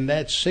 and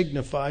that's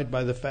signified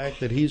by the fact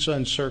that he's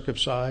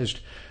uncircumcised.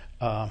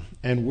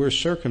 And we're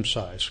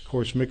circumcised. Of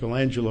course,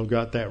 Michelangelo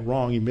got that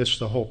wrong. He missed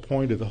the whole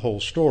point of the whole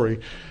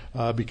story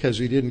because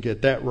he didn't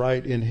get that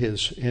right in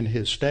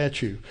his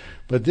statue.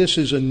 But this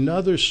is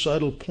another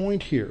subtle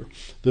point here.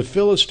 The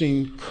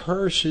Philistine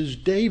curses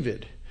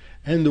David.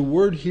 And the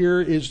word here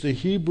is the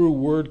Hebrew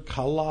word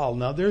kalal.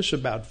 Now, there's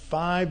about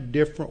 5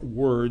 different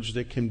words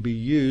that can be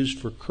used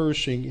for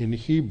cursing in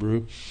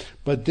Hebrew,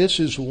 but this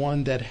is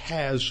one that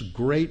has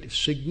great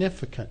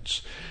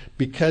significance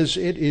because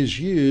it is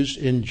used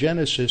in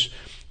Genesis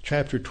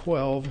chapter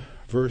 12,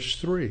 verse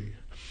 3.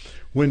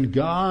 When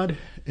God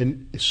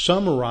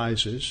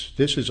summarizes,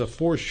 this is a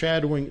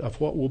foreshadowing of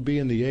what will be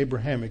in the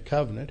Abrahamic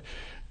covenant,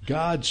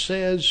 God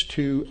says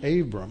to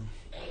Abram,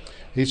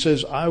 he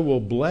says, "I will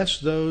bless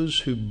those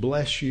who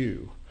bless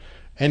you."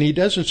 And he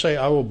doesn't say,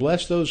 "I will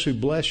bless those who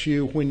bless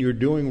you" when you're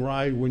doing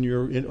right, when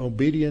you're in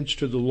obedience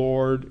to the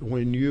Lord,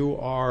 when you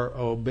are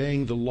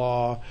obeying the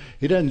law.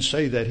 He doesn't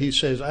say that. He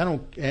says, "I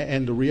don't."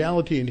 And the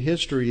reality in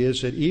history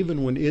is that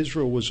even when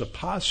Israel was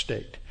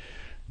apostate,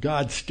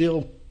 God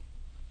still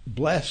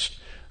cursed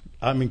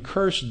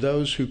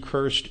those who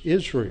cursed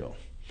Israel.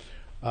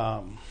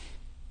 And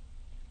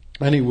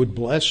he would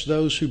bless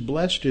those who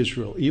blessed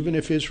Israel, even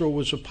if Israel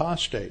was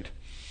apostate.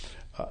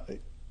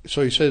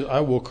 So he says, "I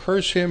will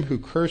curse him who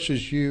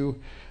curses you,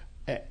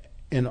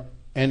 and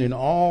in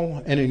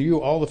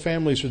you all the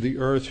families of the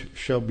earth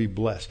shall be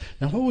blessed."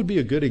 Now, what would be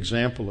a good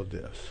example of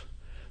this?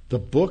 The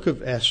book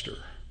of Esther.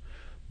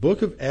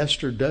 Book of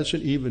Esther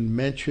doesn't even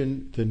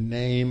mention the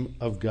name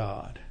of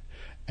God.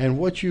 And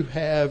what you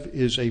have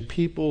is a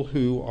people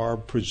who are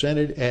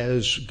presented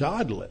as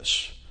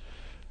godless.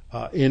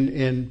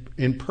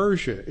 In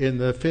Persia, in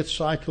the 5th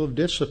cycle of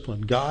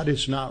discipline, God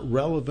is not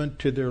relevant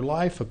to their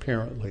life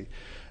apparently.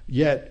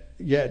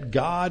 Yet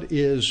God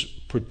is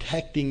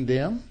protecting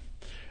them,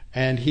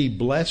 and he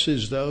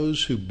blesses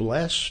those who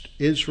blessed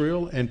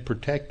Israel and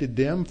protected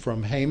them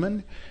from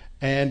Haman,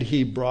 and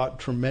he brought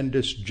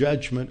tremendous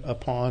judgment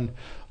upon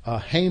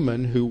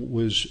Haman, who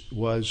was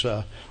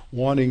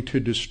wanting to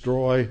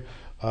destroy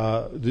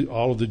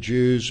all of the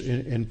Jews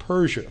in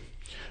Persia.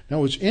 Now,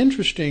 what's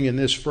interesting in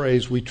this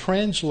phrase, we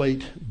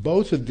translate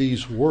both of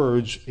these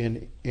words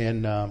in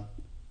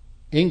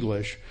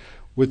English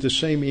with the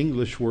same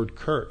English word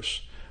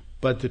curse.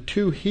 But the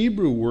 2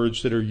 Hebrew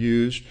words that are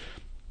used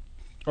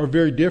are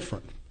very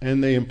different,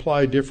 and they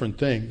imply different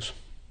things.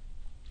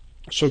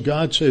 So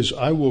God says,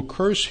 "I will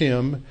curse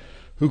him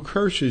who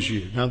curses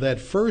you." Now, that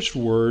first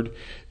word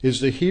is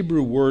the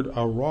Hebrew word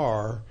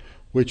arar,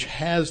 which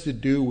has to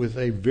do with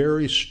a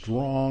very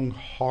strong,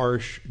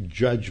 harsh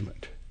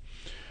judgment.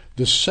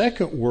 The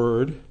second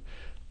word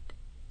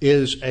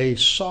is a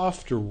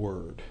softer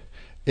word.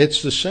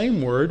 It's the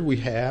same word we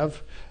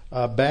have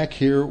back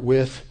here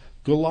with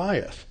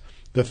Goliath.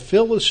 The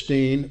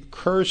Philistine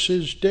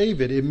curses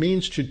David. It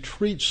means to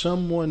treat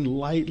someone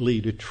lightly,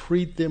 to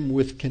treat them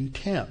with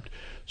contempt.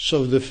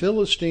 So the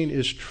Philistine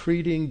is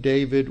treating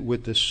David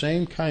with the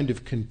same kind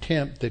of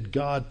contempt that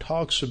God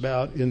talks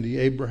about in the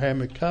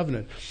Abrahamic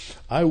covenant.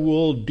 "I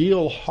will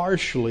deal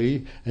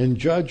harshly and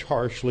judge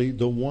harshly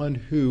the one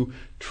who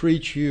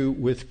treats you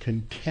with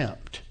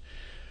contempt."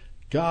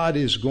 God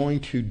is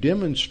going to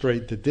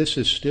demonstrate that this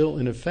is still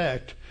in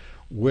effect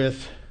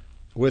with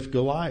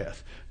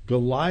Goliath.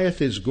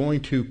 Goliath is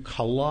going to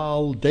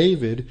kalal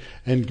David,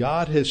 and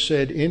God has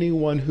said,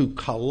 anyone who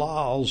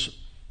kalals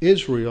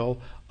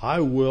Israel, I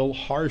will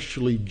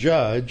harshly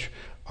judge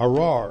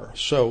arar.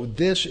 So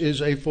this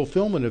is a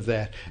fulfillment of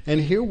that.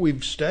 And here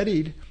we've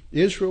studied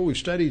Israel, we've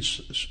studied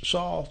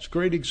Saul. It's a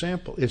great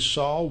example. Is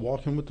Saul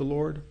walking with the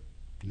Lord?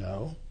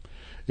 No.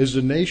 Is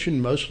the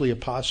nation mostly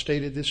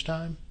apostate at this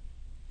time?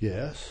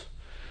 Yes.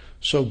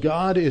 So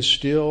God is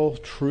still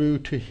true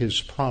to his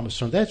promise.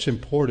 Now that's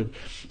important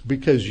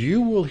because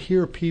you will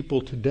hear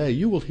people today,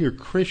 you will hear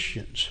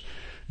Christians,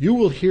 you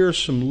will hear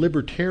some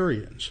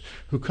libertarians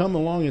who come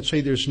along and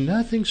say there's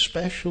nothing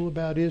special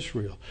about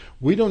Israel.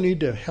 We don't need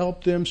to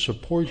help them,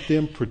 support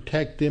them,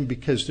 protect them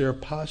because they're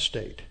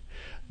apostate.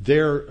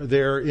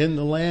 they're in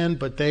the land,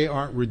 but they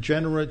aren't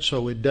regenerate,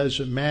 so it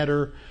doesn't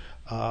matter.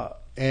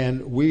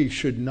 And we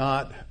should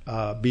not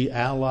be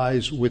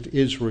allies with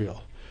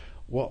Israel.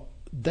 Well,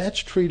 that's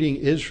treating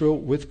Israel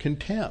with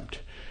contempt.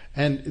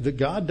 And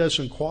God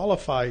doesn't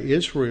qualify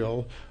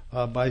Israel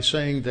by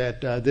saying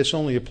that this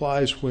only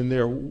applies when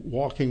they're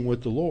walking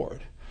with the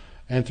Lord.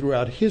 And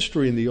throughout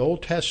history in the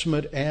Old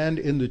Testament and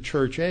in the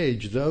church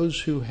age,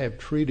 those who have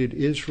treated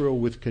Israel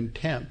with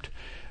contempt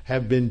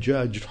have been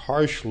judged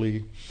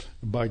harshly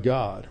by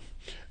God.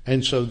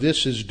 And so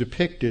this is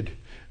depicted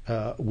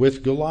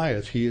with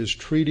Goliath. He is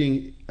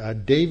treating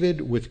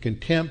David with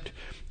contempt,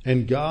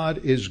 and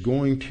God is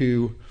going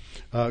to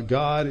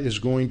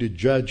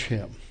judge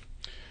him.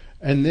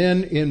 And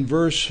then in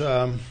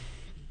the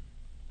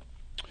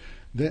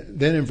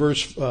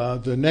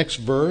next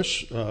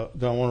verse that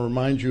I want to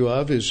remind you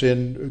of is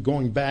in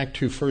going back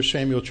to 1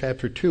 Samuel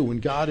chapter 2, when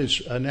God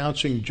is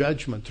announcing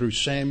judgment through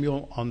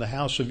Samuel on the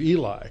house of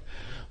Eli.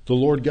 The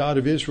Lord God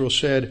of Israel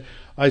said,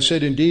 I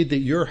said indeed that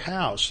your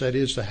house, that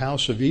is the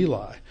house of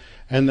Eli,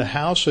 and the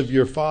house of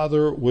your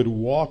father would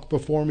walk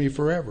before me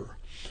forever.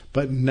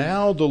 But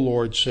now the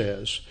Lord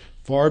says,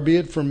 far be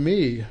it from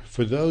me,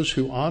 for those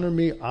who honor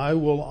me I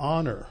will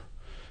honor,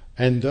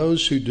 and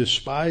those who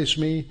despise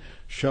me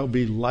shall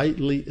be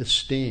lightly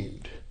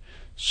esteemed.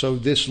 So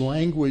this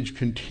language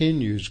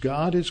continues.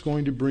 God is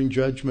going to bring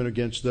judgment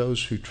against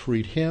those who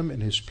treat him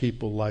and his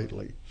people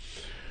lightly.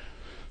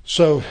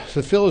 So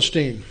the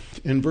Philistine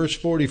in verse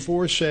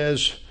 44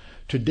 says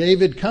to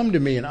David, come to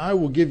me and I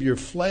will give your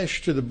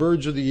flesh to the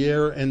birds of the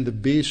air and the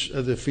beasts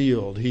of the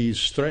field.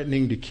 He's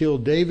threatening to kill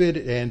David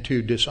and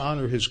to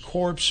dishonor his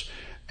corpse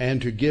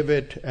and to give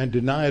it and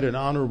deny it an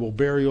honorable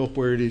burial,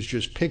 where it is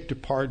just picked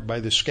apart by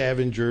the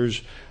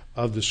scavengers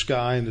of the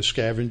sky and the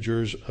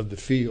scavengers of the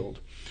field.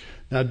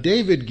 Now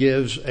David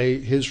gives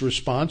his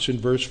response in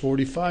verse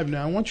 45.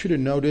 Now I want you to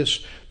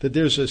notice that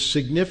there's a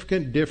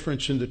significant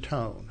difference in the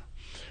tone.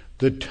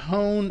 The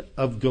tone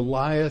of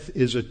Goliath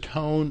is a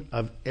tone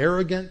of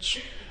arrogance,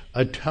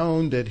 a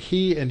tone that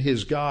he and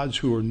his gods,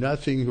 who are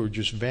nothing, who are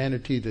just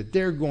vanity, that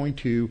they're going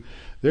to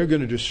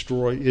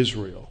destroy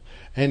Israel.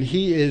 And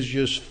he is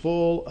just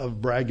full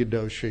of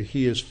braggadocio.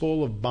 He is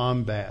full of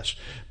bombast,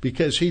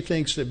 because he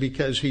thinks that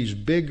because he's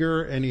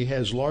bigger and he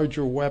has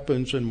larger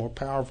weapons and more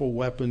powerful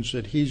weapons,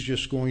 that he's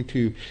just going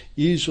to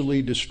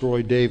easily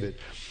destroy David.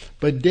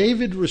 But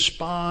David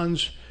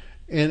responds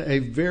in a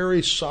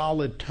very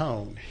solid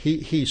tone.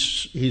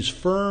 He's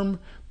firm,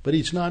 but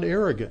he's not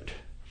arrogant.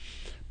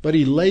 But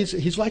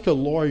he's like a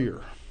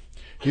lawyer.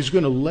 He's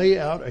going to lay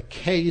out a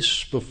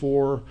case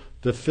before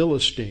the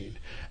Philistine.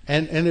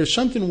 And there's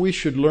something we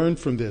should learn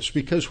from this,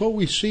 because what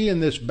we see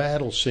in this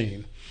battle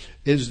scene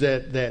is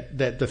that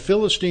the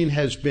Philistine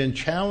has been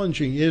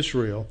challenging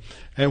Israel,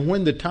 and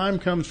when the time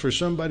comes for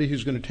somebody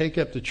who's going to take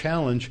up the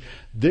challenge,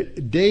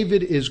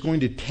 David is going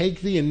to take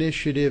the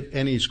initiative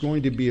and he's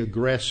going to be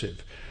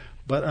aggressive.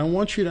 But I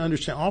want you to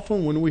understand,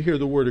 often when we hear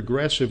the word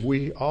aggressive,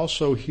 we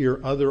also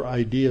hear other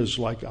ideas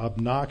like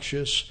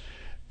obnoxious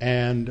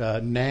and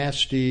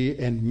nasty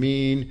and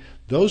mean.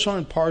 Those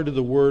aren't part of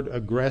the word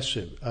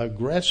aggressive.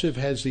 Aggressive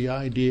has the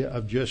idea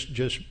of just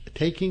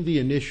taking the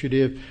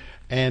initiative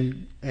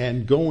and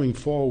going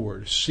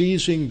forward,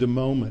 seizing the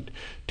moment,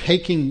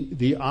 taking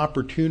the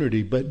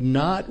opportunity, but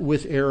not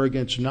with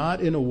arrogance, not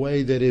in a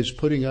way that is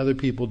putting other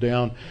people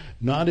down,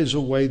 not as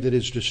a way that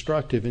is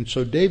destructive. And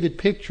so David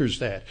pictures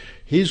that.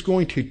 He's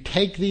going to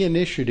take the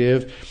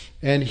initiative,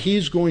 and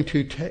he's going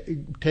to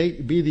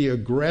be the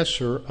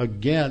aggressor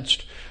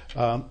against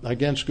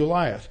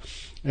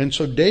Goliath. And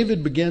so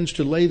David begins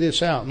to lay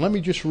this out. And let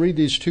me just read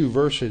these two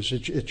verses.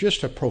 It's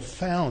just a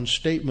profound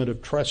statement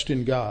of trust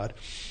in God.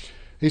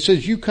 He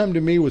says, you come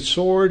to me with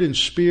sword and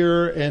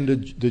spear and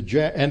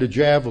a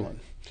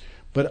javelin,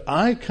 but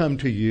I come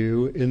to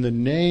you in the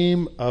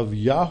name of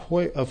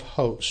Yahweh of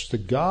hosts, the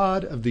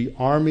God of the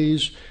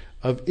armies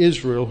of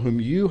Israel,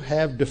 whom you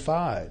have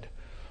defied.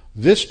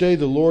 This day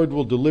the Lord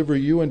will deliver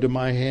you into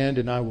my hand,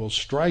 and I will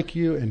strike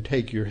you and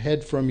take your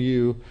head from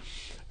you.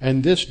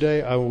 And this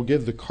day I will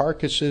give the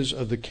carcasses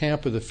of the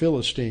camp of the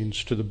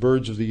Philistines to the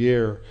birds of the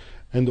air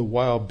and the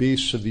wild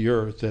beasts of the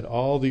earth, that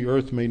all the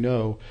earth may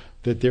know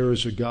that there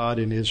is a God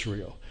in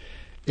Israel.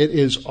 It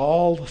is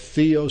all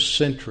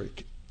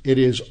theocentric. It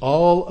is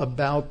all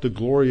about the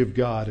glory of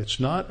God.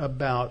 It's not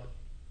about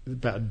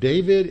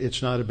David.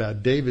 It's not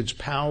about David's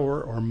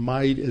power or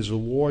might as a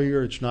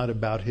warrior. It's not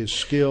about his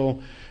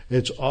skill.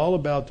 It's all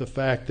about the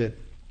fact that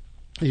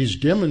he's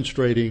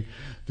demonstrating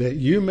that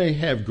you may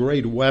have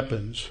great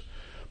weapons,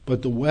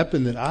 but the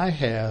weapon that I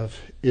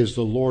have is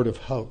the Lord of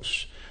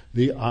hosts,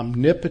 the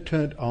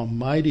omnipotent,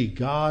 almighty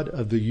God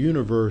of the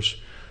universe,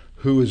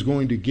 who is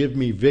going to give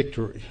me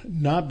victory,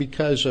 not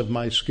because of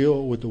my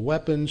skill with the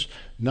weapons,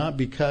 not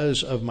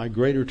because of my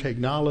greater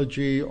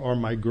technology or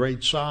my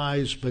great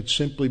size, but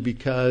simply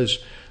because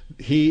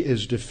he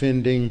is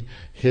defending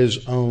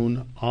his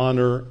own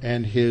honor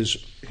and his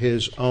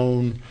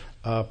own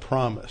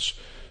promise.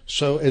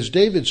 So as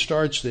David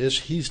starts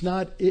this, he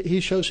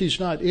shows he's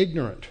not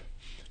ignorant.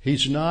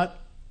 He's not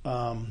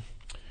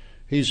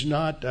He's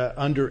not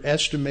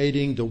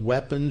underestimating the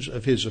weapons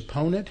of his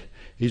opponent.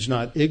 He's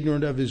not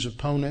ignorant of his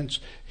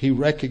opponents. He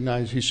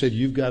recognized, he said,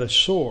 you've got a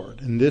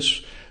sword. And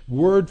this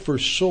word for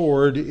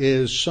sword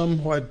is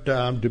somewhat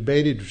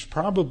debated. It's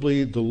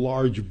probably the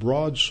large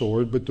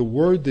broadsword, but the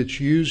word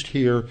that's used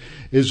here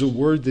is a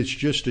word that's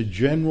just a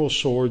general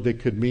sword that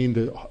could mean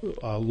the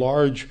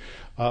large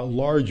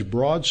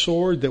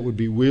broadsword that would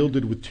be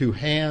wielded with two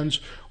hands,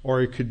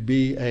 or it could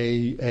be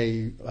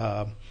a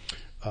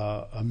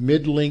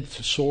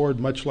mid-length sword,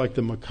 much like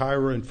the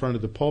Machaira in front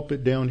of the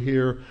pulpit down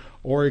here,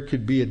 or it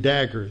could be a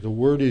dagger. The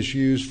word is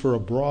used for a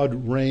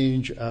broad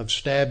range of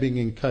stabbing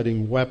and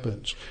cutting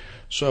weapons.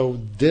 So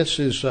this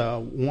is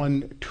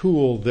one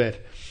tool that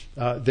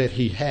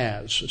he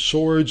has.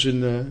 Swords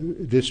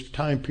in this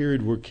time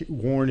period were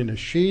worn in a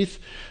sheath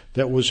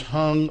that was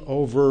hung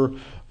over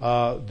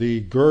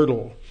the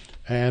girdle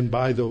and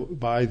by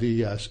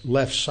the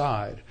left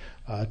side.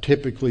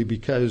 Typically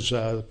because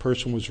the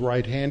person was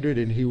right-handed,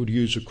 and he would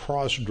use a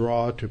cross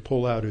draw to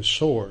pull out his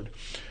sword.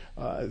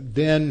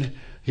 Then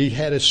he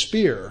had a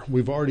spear.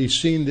 We've already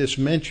seen this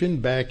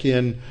mentioned back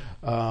in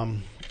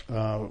 1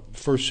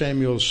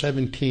 Samuel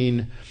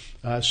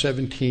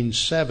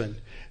 17:7.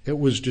 It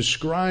was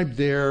described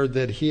there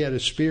that he had a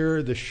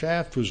spear. The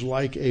shaft was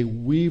like a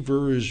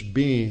weaver's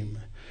beam,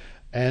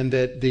 and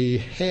that the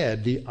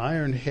head, the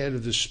iron head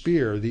of the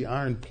spear, the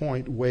iron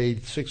point,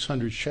 weighed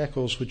 600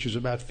 shekels, which is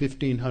about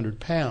 1,500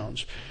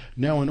 pounds.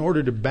 Now, in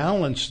order to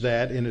balance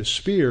that in a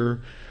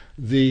spear,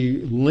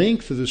 the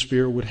length of the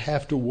spear would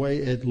have to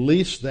weigh at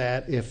least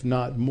that, if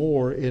not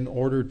more, in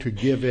order to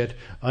give it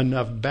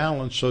enough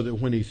balance so that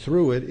when he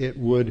threw it, it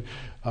would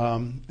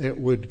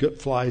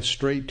fly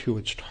straight to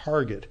its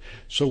target.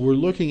 So we're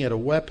looking at a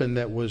weapon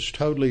that was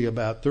totally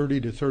about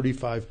 30 to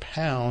 35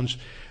 pounds,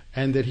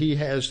 and that he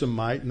has the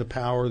might and the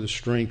power, the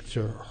strength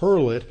to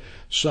hurl it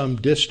some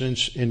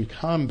distance in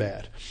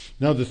combat.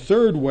 Now, the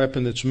third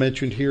weapon that's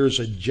mentioned here is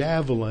a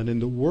javelin,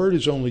 and the word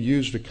is only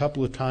used a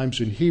couple of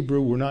times in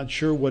Hebrew. We're not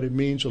sure what it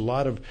means. A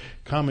lot of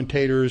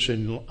commentators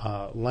and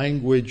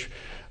linguists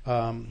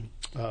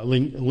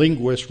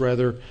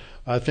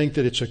think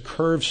that it's a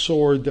curved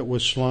sword that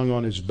was slung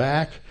on his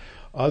back.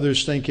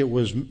 Others think it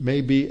was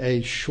maybe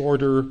a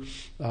shorter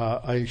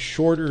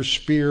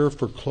spear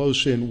for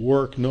close-in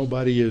work.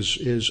 Nobody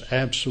is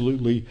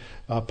absolutely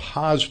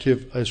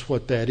positive as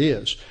what that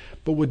is.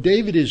 But what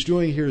David is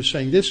doing here is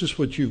saying, this is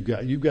what you've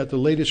got. You've got the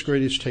latest,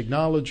 greatest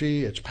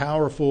technology. It's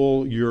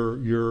powerful.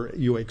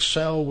 You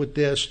excel with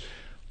this.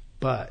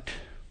 But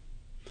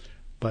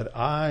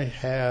I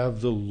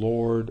have the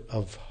Lord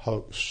of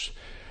hosts.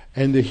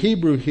 And the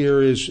Hebrew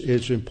here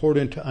is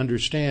important to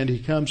understand.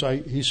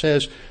 He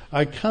says,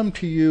 I come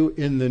to you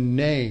in the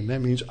name.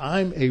 That means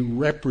I'm a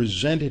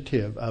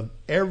representative of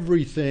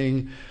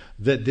everything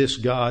that this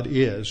God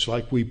is.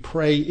 Like we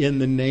pray in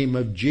the name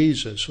of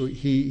Jesus.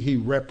 He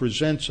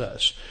represents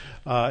us.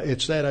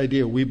 It's that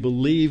idea. We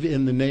believe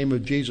in the name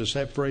of Jesus.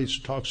 That phrase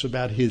talks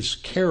about his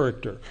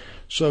character.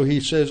 So he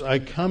says, I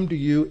come to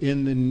you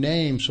in the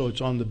name. So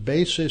it's on the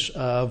basis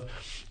of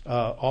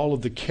all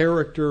of the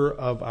character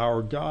of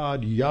our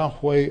God,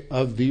 Yahweh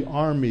of the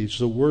armies.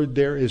 The word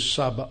there is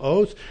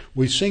Sabaoth.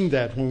 We sing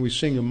that when we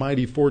sing A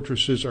Mighty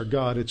Fortress is Our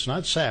God. It's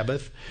not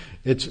Sabbath,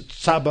 it's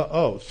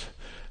Sabaoth.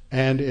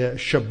 And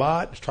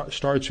Shabbat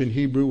starts in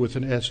Hebrew with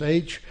an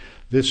SH.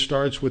 This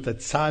starts with a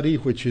tzadi,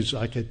 which is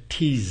like a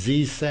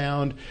TZ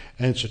sound,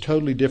 and it's a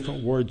totally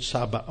different word,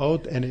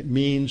 Sabaoth, and it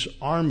means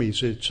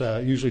armies. It's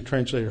usually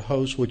translated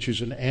host, which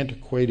is an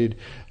antiquated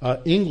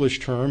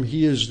English term.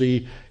 He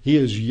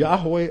is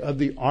Yahweh of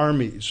the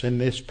armies, and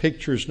this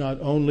pictures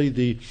not only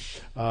the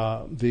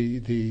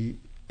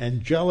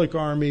angelic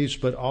armies,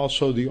 but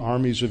also the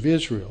armies of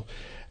Israel.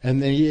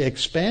 And then he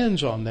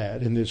expands on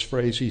that in this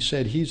phrase. He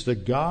said he's the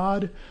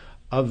God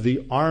of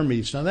the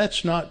armies. Now,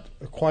 that's not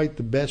quite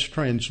the best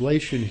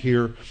translation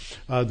here.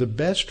 The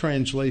best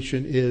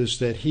translation is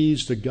that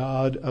he's the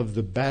God of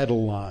the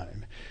battle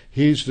line.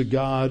 He's the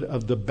God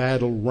of the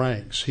battle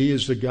ranks. He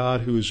is the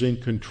God who is in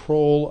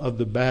control of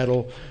the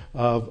battle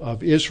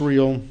of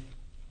Israel,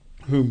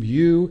 whom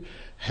you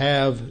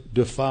have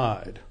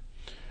defied.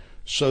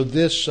 So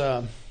this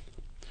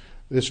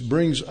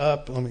brings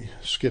up, let me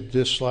skip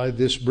this slide,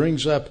 this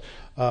brings up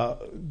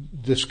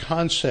this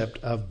concept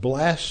of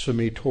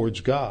blasphemy towards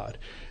God.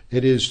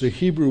 It is the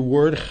Hebrew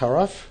word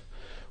haraf,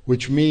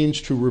 which means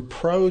to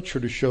reproach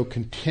or to show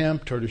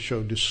contempt or to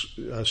show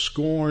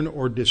scorn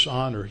or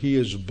dishonor. He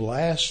is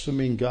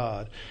blaspheming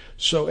God.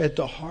 So at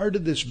the heart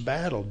of this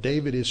battle,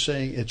 David is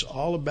saying it's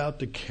all about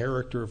the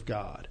character of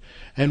God.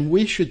 And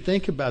we should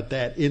think about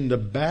that in the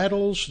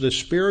battles, the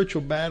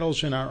spiritual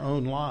battles in our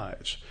own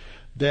lives,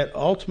 that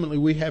ultimately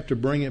we have to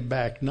bring it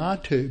back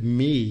not to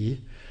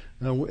me.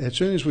 Now, as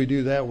soon as we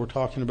do that, we're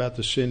talking about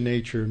the sin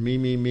nature,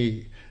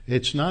 me.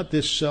 It's not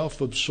this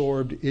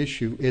self-absorbed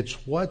issue.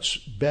 It's what's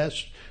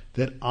best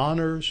that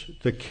honors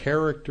the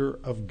character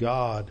of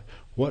God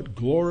what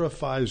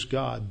glorifies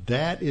God.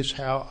 That is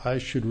how I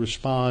should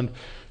respond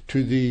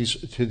to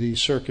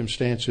these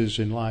circumstances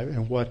in life.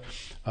 And what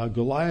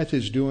Goliath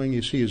is doing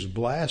is he is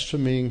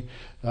blaspheming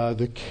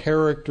the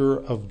character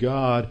of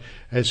God,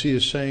 as he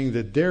is saying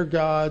that their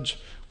gods,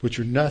 which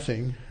are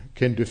nothing,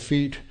 can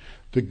defeat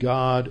the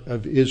God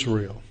of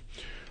Israel.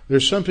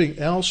 There's something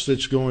else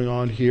that's going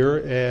on here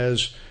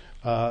as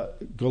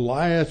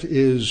Goliath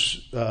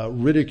is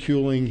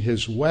ridiculing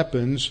his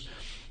weapons.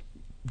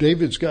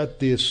 David's got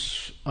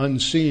this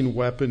unseen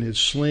weapon, his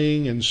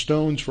sling and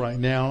stones right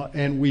now,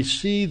 and we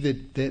see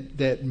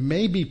that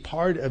maybe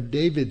part of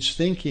David's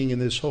thinking in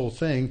this whole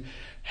thing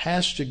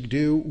has to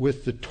do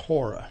with the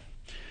Torah.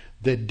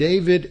 That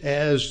David,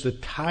 as the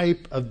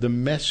type of the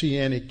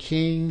Messianic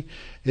king,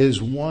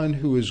 is one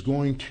who is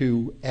going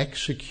to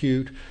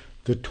execute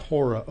the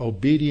Torah,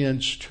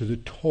 obedience to the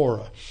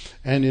Torah.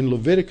 And in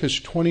Leviticus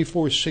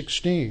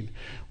 24:16,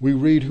 we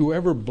read,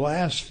 "Whoever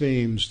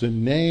blasphemes the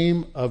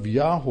name of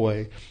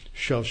Yahweh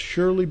shall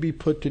surely be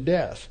put to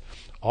death.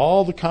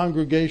 All the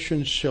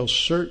congregation shall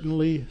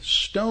certainly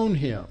stone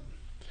him."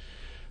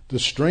 The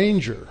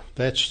stranger,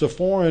 that's the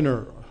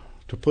foreigner,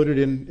 to put it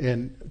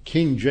in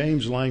King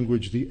James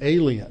language, the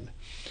alien.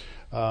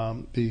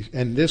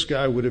 And this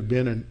guy would have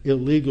been an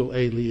illegal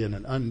alien,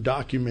 an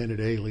undocumented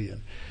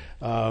alien.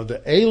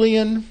 The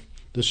alien,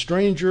 the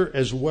stranger,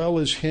 as well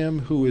as him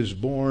who is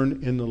born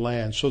in the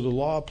land. So the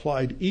law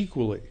applied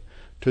equally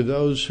to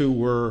those who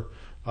were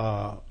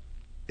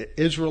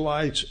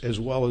Israelites as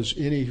well as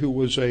any who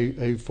was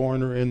a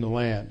foreigner in the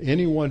land.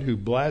 Anyone who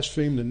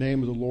blasphemed the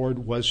name of the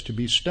Lord was to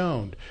be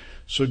stoned.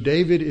 So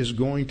David is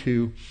going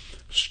to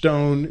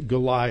stone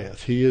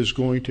Goliath. He is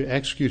going to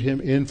execute him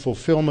in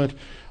fulfillment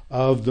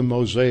of the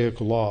Mosaic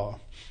law.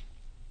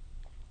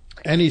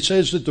 And he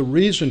says that the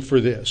reason for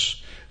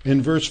this,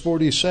 in verse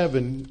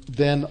 47,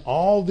 "Then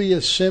all the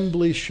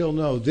assembly shall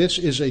know." This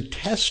is a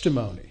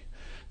testimony.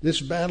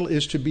 This battle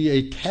is to be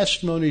a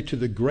testimony to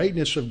the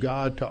greatness of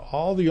God to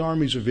all the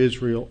armies of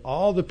Israel,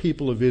 all the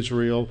people of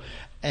Israel,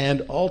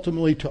 and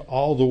ultimately to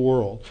all the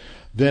world.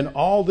 "Then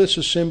all this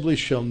assembly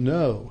shall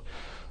know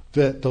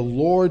that the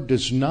Lord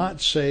does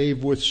not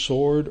save with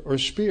sword or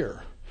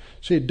spear."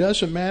 See, it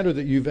doesn't matter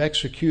that you've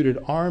executed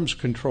arms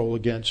control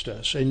against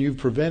us and you've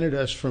prevented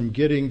us from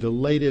getting the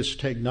latest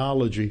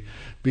technology,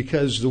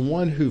 because the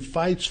one who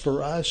fights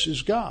for us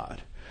is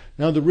God.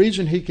 Now, the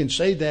reason he can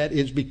say that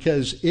is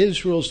because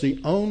Israel's the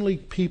only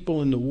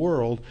people in the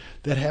world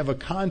that have a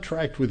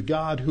contract with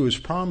God, who has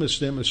promised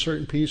them a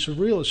certain piece of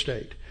real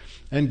estate.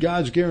 And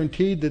God's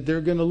guaranteed that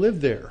they're going to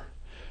live there.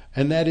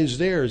 And that is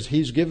theirs.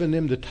 He's given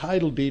them the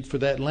title deed for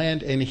that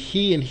land, and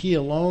he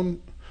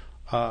alone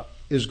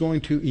is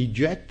going to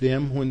eject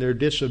them when they're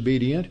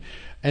disobedient,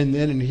 and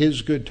then in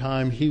his good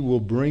time he will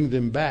bring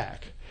them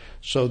back.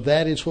 So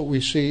that is what we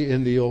see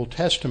in the Old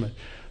Testament.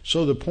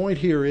 So the point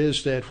here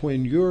is that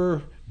when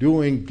you're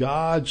doing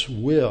God's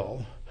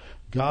will,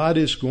 God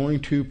is going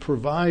to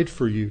provide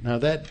for you. Now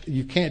that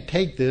you can't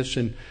take this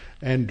and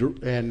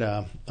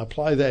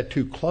apply that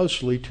too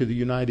closely to the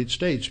United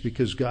States,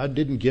 because God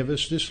didn't give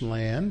us this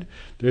land.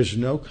 There's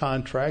no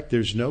contract.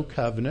 There's no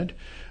covenant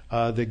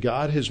that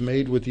God has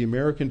made with the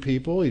American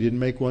people. He didn't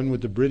make one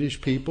with the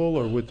British people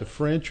or with the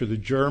French or the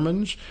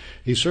Germans.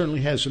 He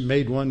certainly hasn't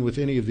made one with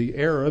any of the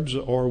Arabs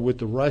or with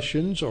the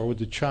Russians or with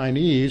the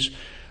Chinese.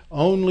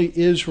 Only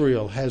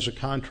Israel has a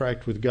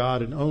contract with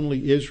God, and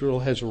only Israel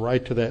has a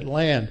right to that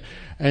land.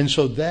 And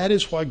so that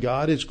is why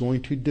God is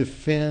going to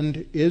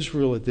defend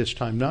Israel at this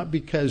time. Not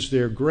because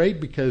they're great,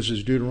 because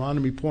as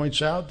Deuteronomy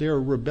points out, they're a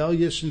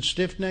rebellious and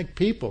stiff-necked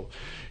people.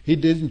 He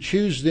didn't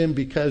choose them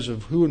because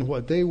of who and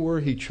what they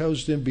were. He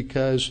chose them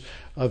because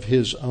of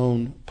his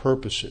own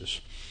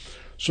purposes.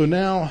 So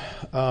now,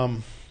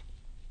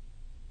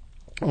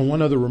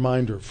 one other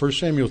reminder. 1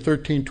 Samuel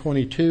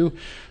 13:22.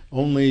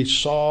 Only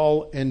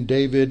Saul and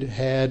David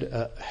had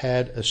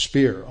a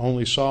spear.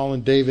 Only Saul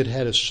and David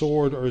had a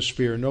sword or a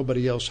spear.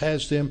 Nobody else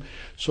has them.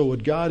 So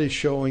what God is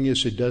showing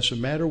is, it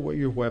doesn't matter what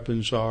your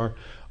weapons are.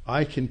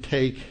 I can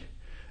take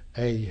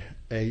a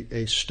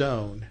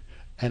stone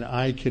and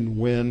I can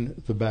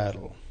win the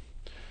battle.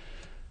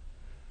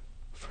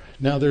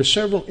 Now, there are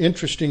several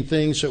interesting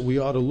things that we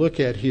ought to look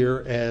at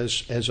here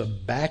as a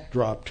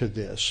backdrop to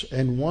this.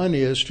 And one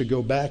is to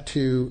go back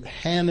to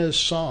Hannah's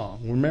song.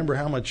 Remember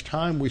how much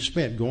time we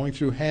spent going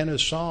through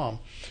Hannah's song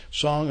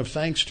of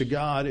thanks to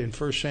God in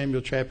 1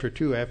 Samuel chapter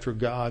 2, after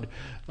God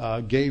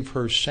gave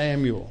her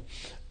Samuel.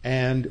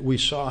 And we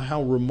saw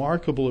how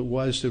remarkable it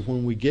was that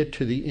when we get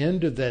to the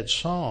end of that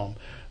psalm,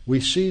 we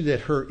see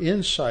that her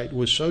insight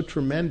was so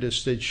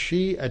tremendous that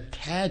she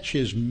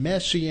attaches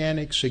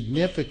messianic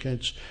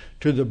significance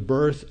to the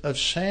birth of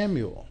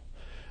Samuel.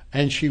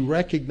 And she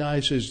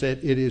recognizes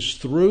that it is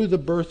through the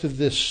birth of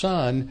this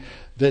son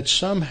that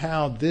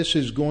somehow he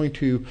is going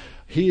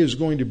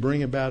to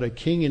bring about a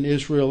king in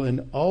Israel,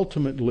 and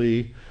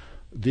ultimately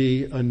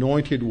the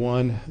anointed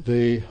one,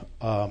 the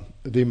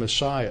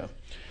Messiah.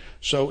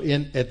 So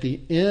at the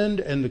end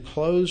and the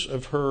close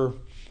of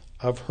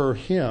her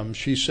hymn,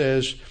 she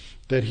says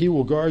that he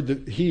will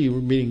guard he,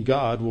 meaning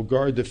God, will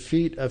guard the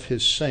feet of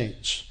his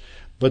saints.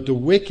 But the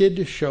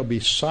wicked shall be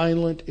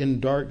silent in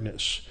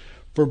darkness,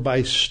 for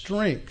by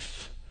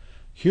strength,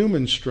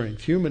 human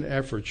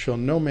effort, shall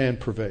no man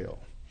prevail.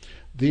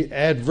 The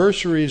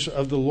adversaries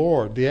of the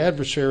Lord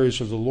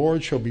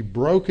shall be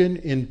broken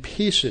in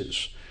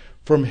pieces.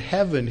 From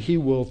heaven he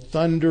will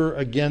thunder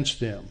against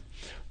them.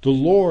 The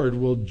Lord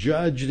will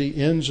judge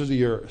the ends of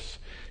the earth.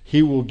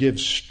 He will give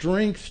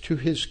strength to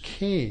his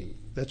king.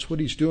 That's what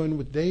he's doing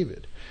with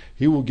David.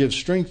 He will give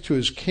strength to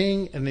his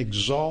king and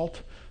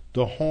exalt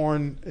the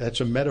horn.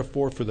 That's a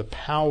metaphor for the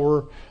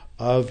power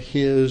of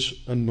his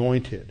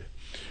anointed.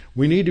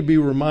 We need to be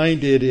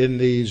reminded in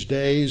these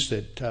days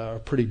that are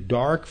pretty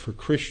dark for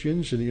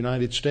Christians in the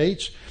United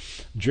States.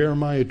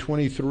 Jeremiah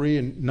 23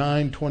 and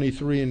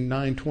 9:23 and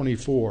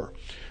 9:24.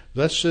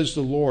 Thus says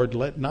the Lord,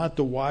 let not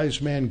the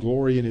wise man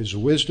glory in his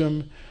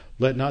wisdom,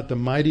 let not the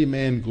mighty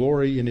man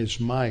glory in his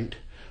might,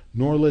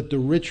 nor let the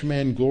rich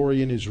man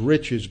glory in his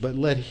riches, but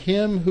let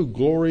him who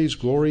glories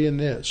glory in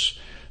this,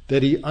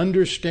 that he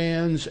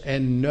understands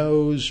and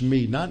knows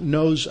me, not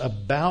knows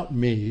about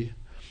me,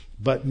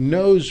 but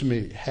knows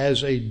me,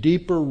 has a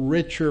deeper,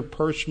 richer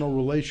personal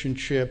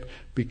relationship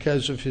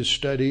because of his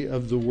study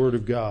of the Word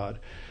of God,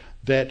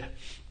 that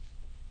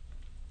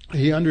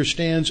he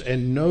understands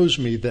and knows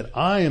me, that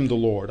I am the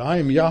Lord, I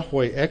am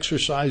Yahweh,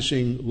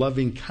 exercising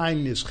loving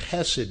kindness,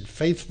 chesed,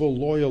 faithful,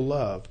 loyal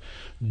love,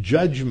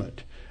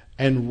 judgment,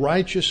 and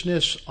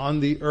righteousness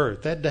on the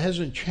earth. That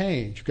hasn't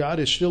changed. God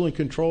is still in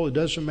control. It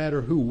doesn't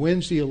matter who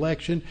wins the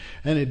election,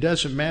 and it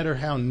doesn't matter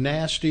how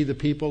nasty the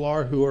people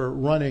are who are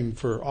running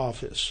for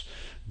office.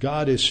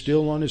 God is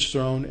still on his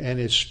throne and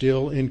is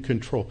still in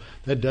control.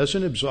 That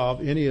doesn't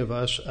absolve any of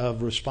us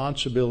of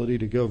responsibility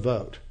to go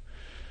vote.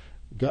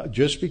 God,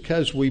 just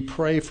because we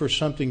pray for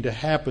something to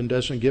happen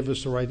doesn't give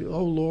us the right to,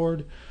 oh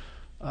Lord,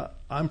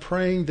 I'm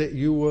praying that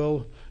you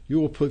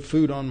will put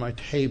food on my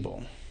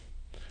table.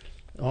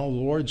 Oh, the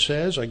Lord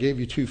says, I gave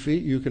you 2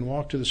 feet, you can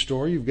walk to the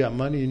store, you've got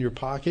money in your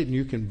pocket, and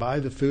you can buy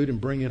the food and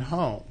bring it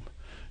home.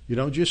 You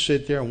don't just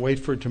sit there and wait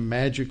for it to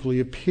magically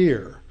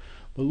appear.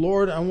 But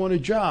Lord, I want a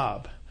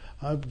job.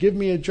 Give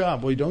me a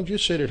job. Well, you don't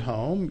just sit at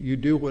home. You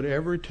do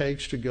whatever it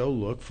takes to go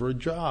look for a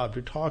job,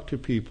 to talk to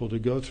people, to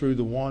go through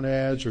the want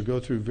ads or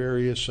go through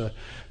various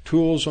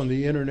tools on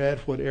the internet,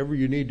 whatever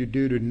you need to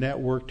do to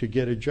network to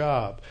get a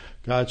job.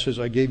 God says,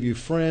 I gave you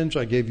friends,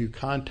 I gave you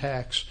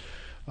contacts.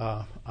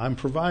 I'm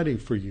providing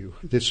for you.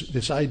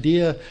 This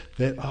idea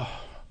that,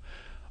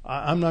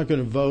 I'm not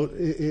going to vote.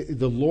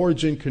 The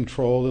Lord's in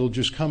control. It'll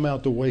just come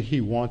out the way he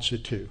wants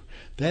it to.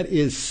 That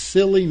is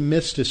silly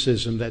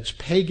mysticism. That's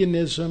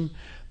paganism.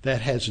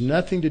 That has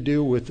nothing to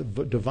do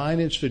with divine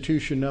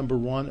institution number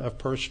 1 of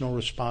personal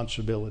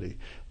responsibility.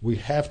 We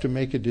have to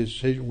make a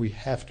decision. We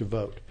have to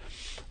vote.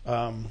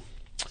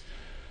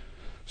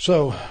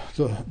 So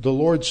the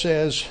Lord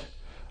says,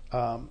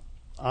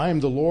 I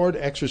am the Lord,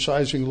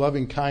 exercising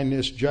loving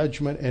kindness,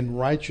 judgment, and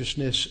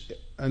righteousness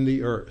on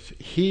the earth.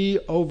 He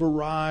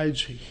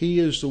overrides. He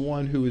is the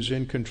one who is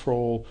in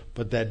control,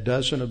 but that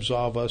doesn't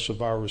absolve us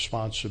of our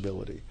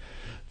responsibility.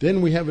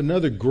 Then we have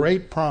another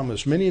great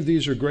promise. Many of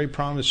these are great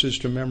promises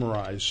to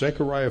memorize.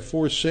 Zechariah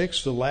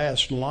 4:6, the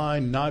last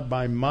line, not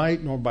by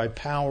might nor by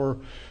power,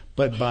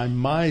 but by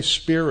my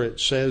Spirit,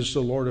 says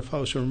the Lord of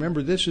hosts. And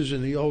remember, this is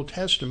in the Old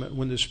Testament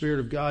when the Spirit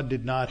of God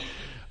did not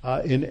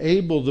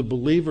enable the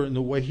believer in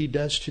the way he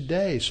does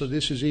today. So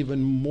this is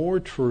even more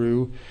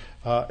true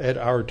at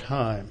our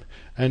time.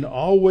 And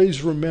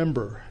always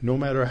remember, no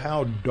matter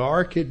how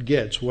dark it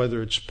gets,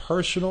 whether it's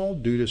personal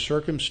due to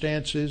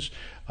circumstances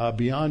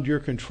beyond your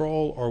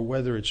control, or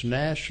whether it's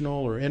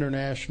national or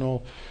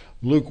international,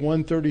 Luke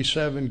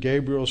 1:37,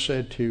 Gabriel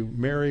said to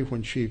Mary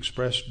when she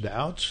expressed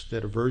doubts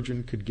that a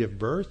virgin could give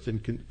birth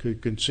and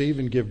could conceive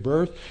and give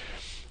birth,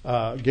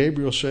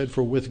 Gabriel said,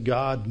 for with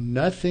God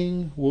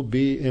nothing will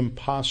be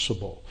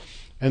impossible.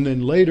 And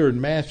then later in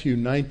Matthew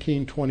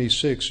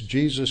 19:26,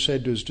 Jesus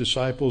said to his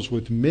disciples,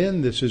 with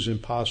men this is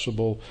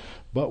impossible,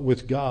 but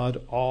with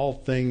God all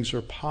things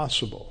are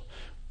possible.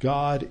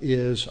 God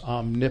is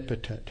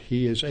omnipotent.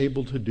 He is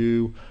able to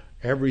do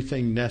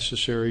everything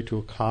necessary to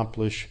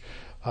accomplish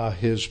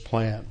his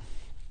plan.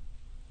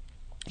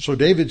 So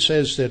David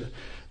says that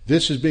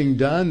this is being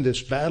done,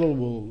 this battle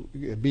will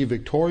be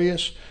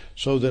victorious,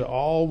 so that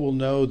all will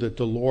know that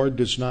the Lord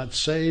does not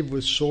save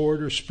with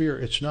sword or spear.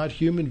 It's not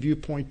human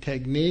viewpoint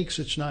techniques.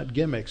 It's not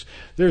gimmicks.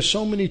 There are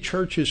so many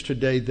churches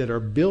today that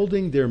are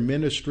building their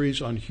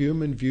ministries on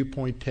human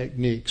viewpoint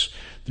techniques.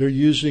 They're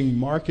using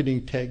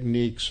marketing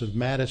techniques of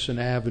Madison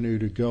Avenue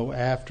to go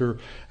after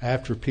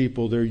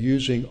people. They're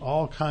using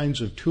all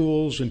kinds of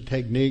tools and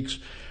techniques.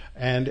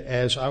 And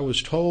as I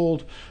was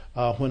told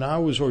when I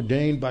was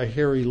ordained by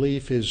Harry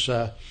Leaf,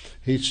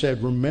 he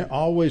said,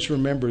 always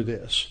remember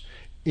this.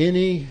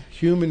 Any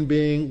human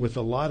being with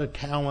a lot of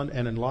talent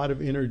and a lot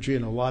of energy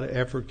and a lot of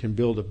effort can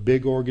build a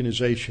big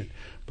organization.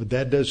 But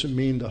that doesn't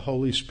mean the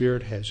Holy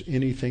Spirit has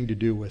anything to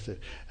do with it.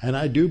 And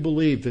I do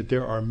believe that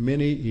there are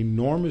many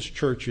enormous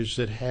churches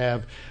that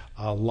have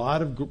a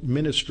lot of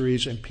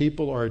ministries, and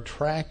people are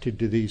attracted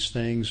to these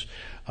things.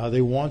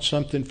 They want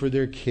something for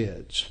their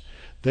kids.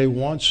 They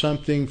want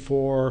something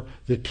for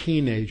the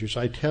teenagers.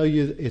 I tell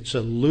you, it's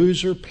a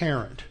loser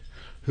parent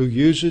who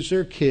uses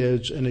their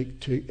kids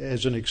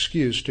as an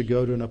excuse to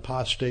go to an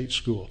apostate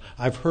school.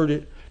 I've heard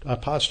it,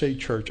 apostate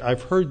church.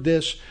 I've heard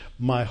this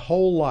my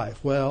whole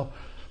life. Well,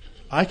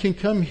 I can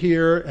come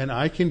here and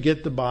I can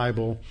get the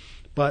Bible,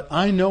 but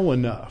I know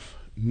enough.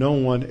 No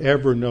one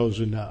ever knows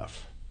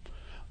enough.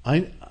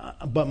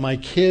 But my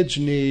kids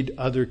need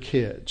other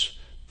kids.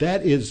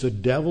 That is the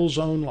devil's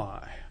own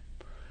lie.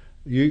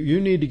 You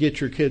need to get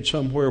your kids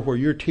somewhere where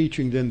you're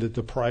teaching them that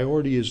the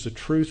priority is the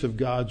truth of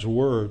God's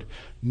Word,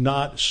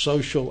 not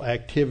social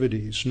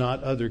activities,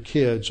 not other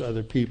kids,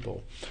 other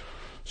people.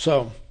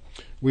 So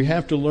we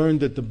have to learn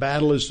that the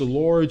battle is the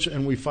Lord's,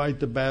 and we fight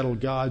the battle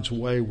God's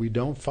way. We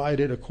don't fight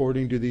it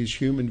according to these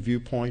human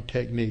viewpoint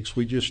techniques.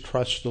 We just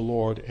trust the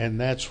Lord,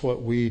 and that's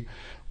what we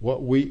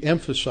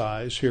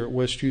emphasize here at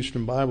West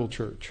Houston Bible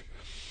Church.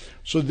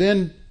 So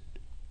then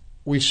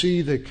we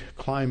see the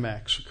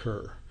climax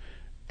occur.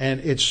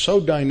 And it's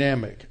so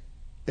dynamic.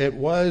 It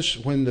was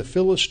when the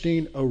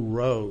Philistine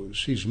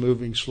arose. He's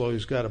moving slow.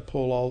 He's got to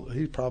pull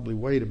he probably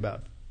weighed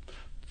about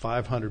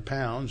 500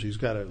 pounds. He's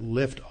got to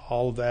lift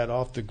all of that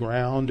off the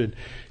ground. And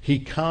he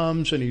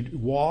comes and he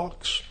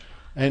walks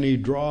and he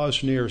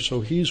draws near.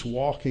 So he's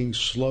walking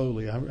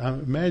slowly. I'm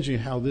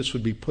imagining how this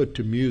would be put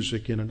to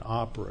music in an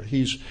opera.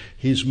 He's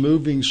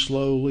moving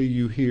slowly.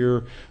 You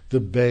hear the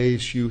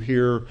bass. You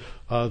hear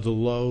the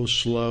low,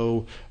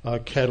 slow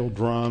kettle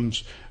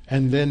drums.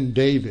 And then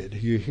David,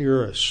 you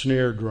hear a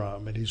snare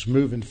drum, and he's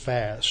moving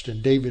fast,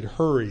 and David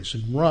hurries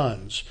and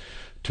runs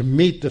to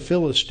meet the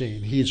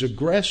Philistine. He's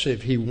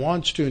aggressive. He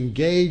wants to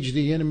engage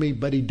the enemy,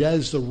 but he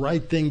does the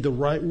right thing the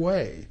right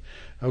way.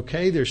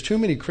 Okay? There's too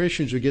many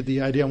Christians who get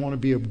the idea, I want to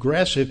be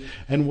aggressive,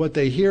 and what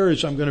they hear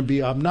is, I'm going to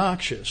be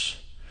obnoxious.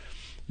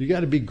 You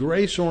got to be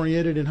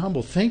grace-oriented and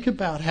humble. Think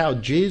about how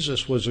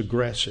Jesus was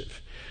aggressive.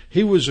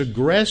 He was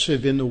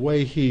aggressive in the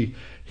way he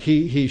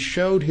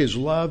showed his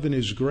love and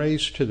his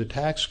grace to the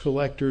tax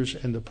collectors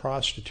and the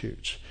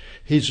prostitutes.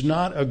 He's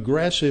not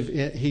aggressive.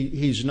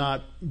 He's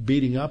not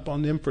beating up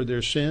on them for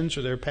their sins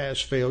or their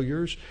past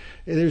failures.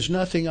 There's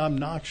nothing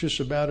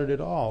obnoxious about it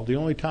at all. The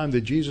only time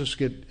that Jesus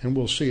and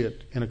we'll see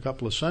it in a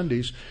couple of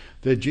Sundays,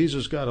 that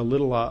Jesus got a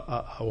little,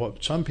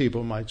 what some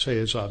people might say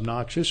is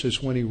obnoxious,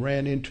 is when he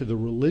ran into the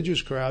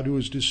religious crowd who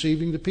was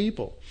deceiving the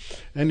people.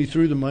 And he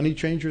threw the money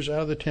changers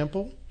out of the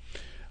temple.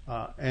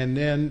 And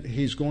then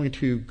he's going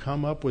to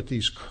come up with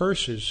these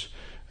curses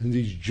and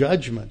these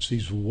judgments,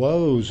 these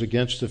woes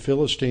against the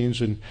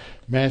Philistines in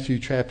Matthew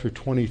chapter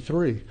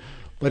 23.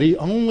 But he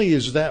only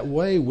is that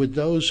way with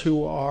those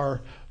who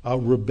are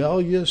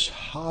rebellious,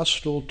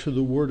 hostile to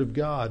the Word of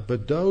God.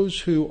 But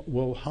those who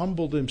will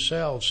humble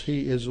themselves,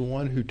 he is the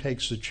one who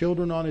takes the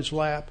children on his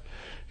lap.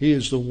 He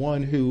is the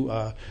one who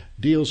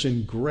deals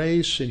in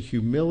grace and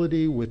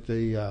humility with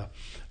the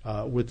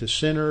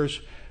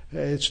sinners.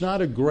 It's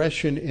not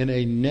aggression in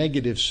a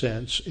negative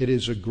sense. It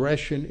is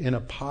aggression in a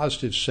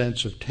positive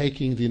sense of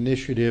taking the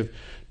initiative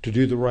to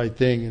do the right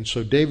thing. And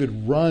so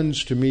David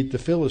runs to meet the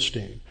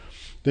Philistine.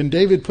 Then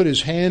David put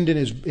his hand in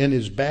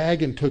his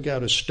bag and took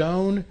out a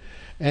stone,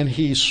 and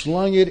he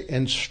slung it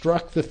and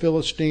struck the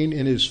Philistine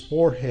in his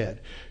forehead.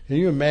 Can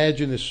you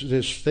imagine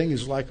this thing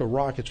is like a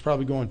rock. It's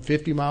probably going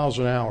 50 miles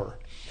an hour.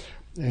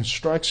 And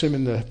strikes him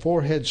in the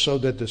forehead so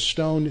that the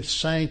stone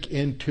sank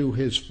into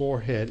his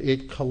forehead.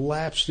 It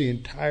collapsed the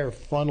entire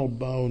frontal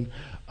bone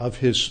of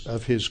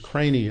his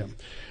cranium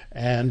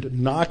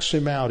and knocks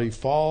him out. He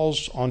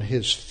falls on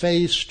his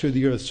face to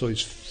the earth, so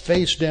he's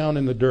face down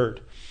in the dirt.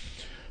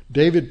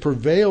 David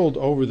prevailed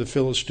over the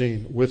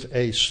Philistine with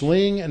a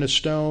sling and a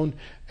stone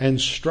and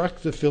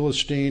struck the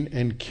Philistine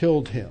and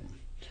killed him.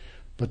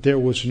 But there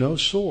was no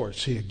sword.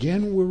 See,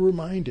 again, we're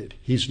reminded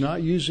he's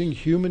not using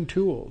human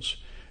tools.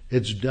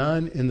 It's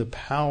done in the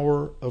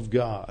power of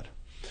God.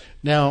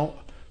 Now,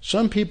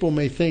 some people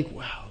may think,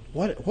 wow,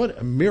 what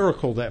a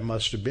miracle that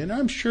must have been.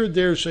 I'm sure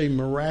there's a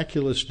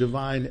miraculous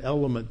divine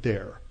element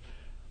there.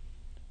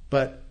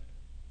 But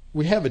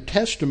we have a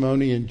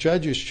testimony in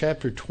Judges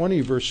chapter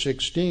 20, verse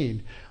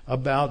 16,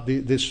 about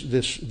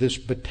this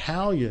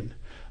battalion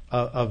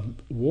of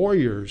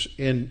warriors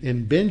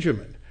in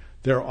Benjamin.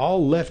 They're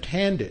all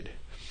left-handed,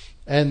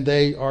 and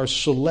they are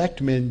select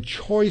men,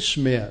 choice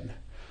men,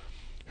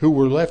 who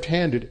were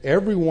left-handed.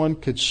 Everyone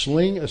could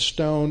sling a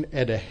stone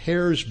at a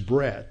hair's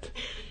breadth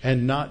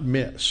and not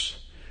miss.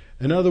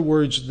 In other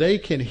words, they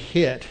can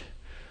hit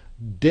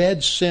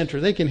dead center.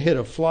 They can hit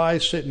a fly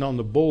sitting on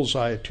the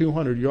bullseye at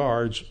 200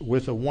 yards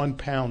with a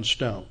 1-pound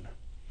stone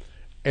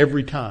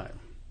every time.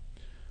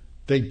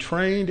 They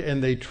trained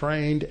and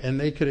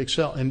they could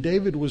excel. And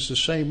David was the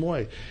same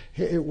way.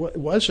 It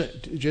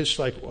wasn't just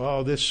like,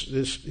 oh,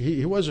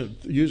 he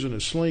wasn't using a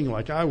sling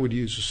like I would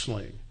use a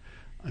sling.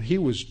 He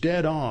was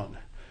dead on.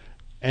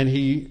 And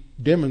he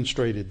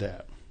demonstrated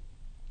that.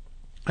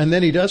 And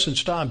then he doesn't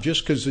stop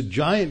just because the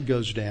giant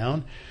goes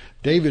down.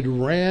 David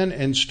ran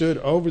and stood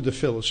over the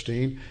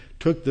Philistine,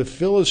 took the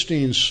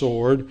Philistine's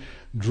sword,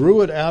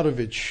 drew it out of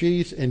its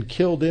sheath, and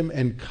killed him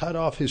and cut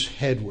off his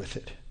head with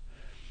it.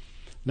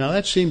 Now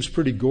that seems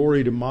pretty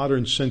gory to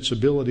modern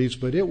sensibilities,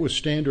 but it was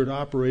standard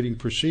operating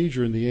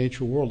procedure in the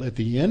ancient world. At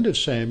the end of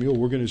Samuel,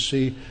 we're going to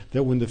see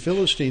that when the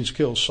Philistines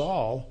kill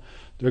Saul,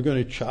 they're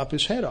going to chop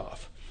his head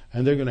off,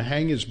 and they're going to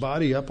hang his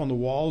body up on the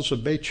walls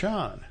of Beit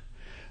Shan.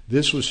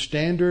 This was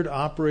standard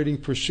operating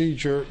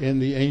procedure in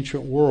the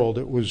ancient world.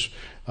 It was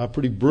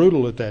pretty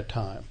brutal at that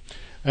time.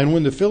 And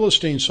when the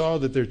Philistines saw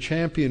that their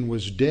champion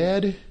was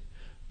dead,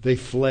 they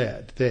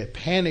fled. The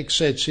panic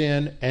sets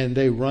in, and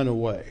they run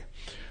away.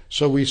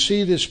 So we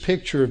see this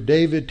picture of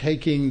David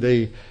taking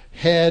the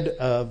head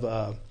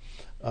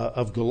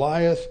of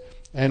Goliath,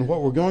 and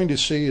what we're going to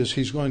see is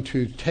he's going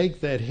to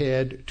take that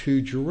head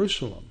to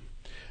Jerusalem.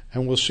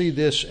 And we'll see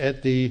this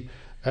at the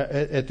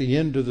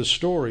end of the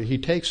story. He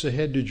takes the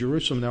head to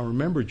Jerusalem. Now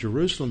remember,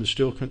 Jerusalem is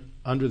still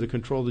under the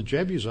control of the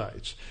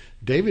Jebusites.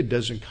 David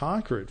doesn't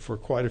conquer it for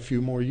quite a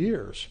few more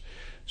years.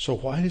 So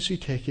why does he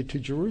take it to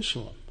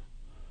Jerusalem?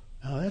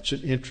 Now that's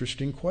an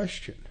interesting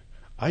question.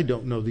 I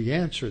don't know the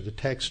answer. The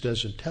text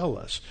doesn't tell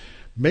us.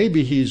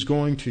 Maybe he's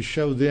going to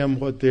show them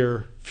what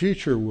their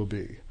future will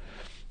be.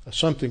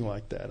 Something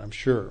like that, I'm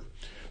sure.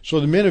 So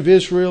the men of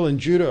Israel and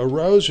Judah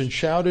arose and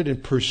shouted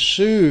and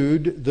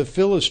pursued the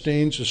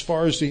Philistines as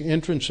far as the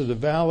entrance of the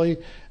valley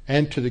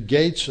and to the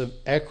gates of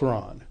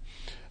Ekron.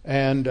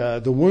 And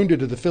the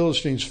wounded of the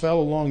Philistines fell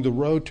along the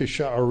road to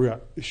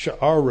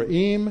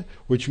Sha'araim,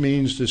 which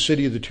means the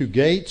city of the two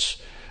gates,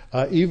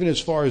 even as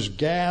far as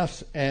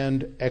Gath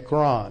and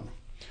Ekron.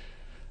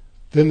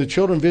 Then the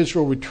children of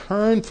Israel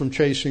returned from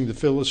chasing the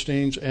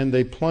Philistines, and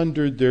they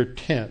plundered their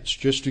tents.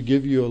 Just to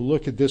give you a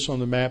look at this on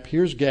the map,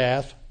 here's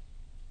Gath,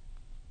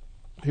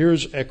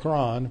 here's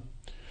Ekron.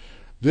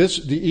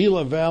 The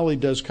Elah Valley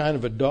does kind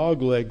of a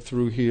dogleg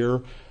through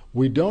here.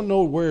 We don't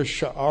know where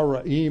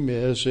Sha'araim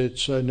is.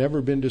 It's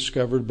never been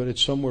discovered, but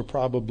it's somewhere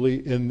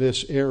probably in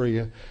this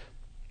area.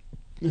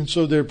 And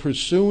so they're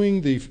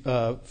pursuing the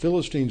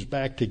Philistines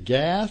back to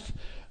Gath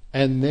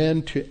and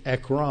then to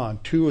Ekron,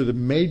 two of the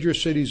major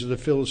cities of the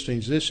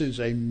Philistines. This is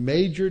a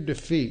major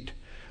defeat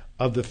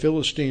of the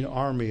Philistine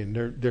army, and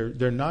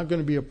they're not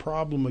going to be a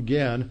problem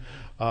again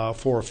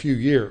for a few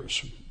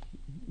years.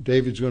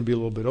 David's going to be a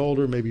little bit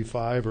older, maybe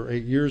 5 or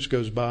 8 years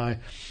goes by.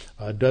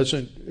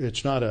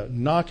 It's not a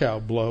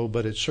knockout blow,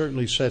 but it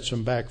certainly sets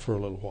him back for a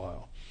little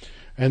while.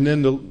 And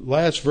then the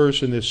last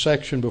verse in this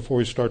section before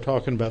we start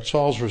talking about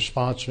Saul's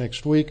response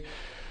next week.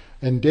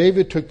 And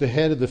David took the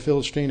head of the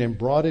Philistine and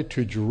brought it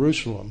to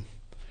Jerusalem,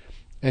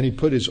 and he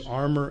put his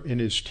armor in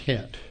his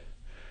tent.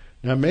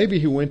 Now maybe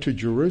he went to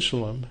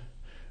Jerusalem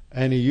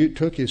and he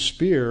took his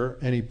spear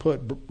and he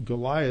put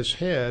Goliath's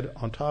head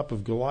on top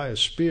of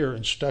Goliath's spear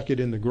and stuck it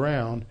in the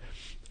ground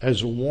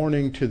as a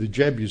warning to the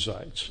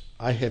Jebusites.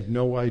 I have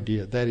no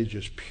idea. That is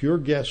just pure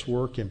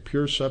guesswork and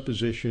pure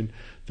supposition.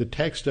 The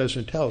text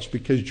doesn't tell us,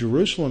 because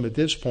Jerusalem at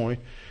this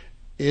point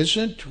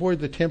isn't where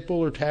the temple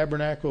or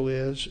tabernacle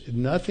is.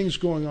 Nothing's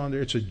going on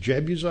there. It's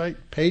a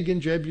pagan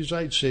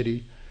Jebusite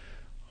city.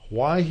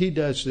 Why he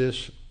does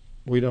this,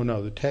 we don't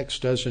know. The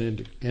text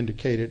doesn't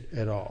indicate it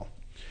at all.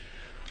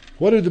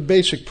 What are the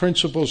basic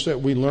principles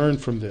that we learn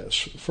from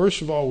this?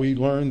 First of all, we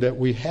learn that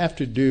we have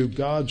to do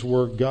God's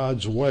work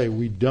God's way.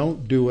 We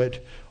don't do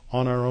it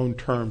on our own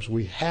terms.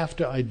 We have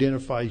to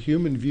identify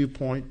human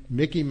viewpoint,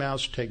 Mickey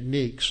Mouse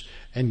techniques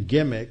and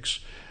gimmicks,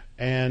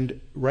 and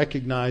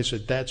recognize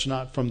that that's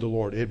not from the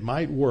Lord. It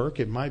might work.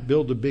 It might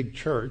build a big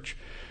church.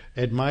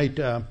 It might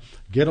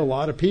get a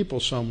lot of people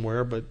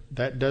somewhere, but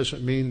that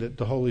doesn't mean that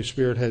the Holy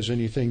Spirit has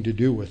anything to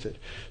do with it.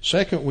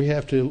 Second, we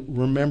have to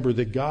remember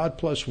that God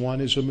plus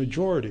one is a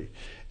majority.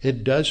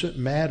 It doesn't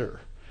matter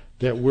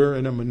that we're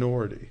in a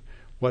minority.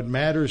 What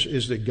matters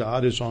is that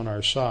God is on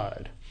our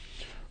side.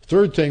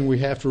 Third thing we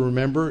have to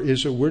remember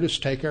is that we're to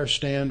take our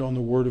stand on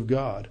the Word of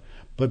God.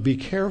 But be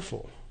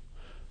careful.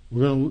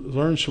 We're going to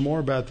learn some more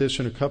about this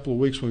in a couple of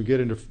weeks when we get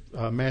into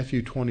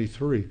Matthew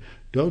 23.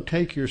 Don't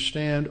take your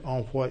stand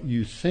on what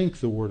you think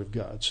the Word of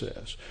God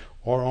says,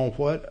 or on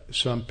what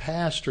some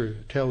pastor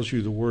tells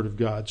you the Word of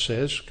God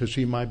says, because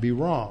he might be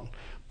wrong,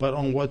 but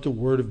on what the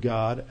Word of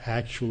God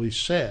actually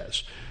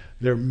says.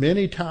 There are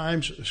many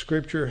times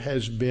Scripture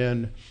has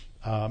been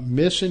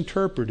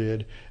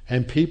misinterpreted,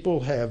 and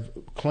people have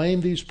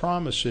claimed these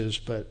promises,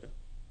 but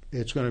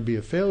it's going to be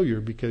a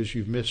failure because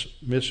you've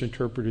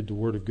misinterpreted the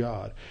Word of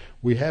God.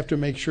 We have to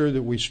make sure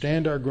that we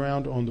stand our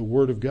ground on the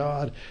Word of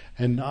God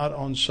and not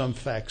on some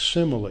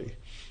facsimile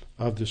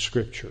of the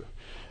Scripture.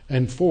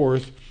 And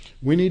fourth,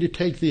 we need to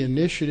take the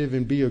initiative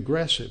and be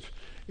aggressive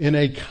in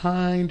a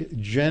kind,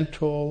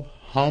 gentle,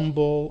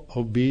 humble,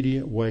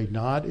 obedient way,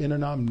 not in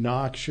an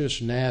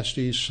obnoxious,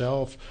 nasty,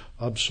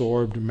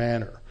 self-absorbed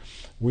manner.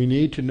 We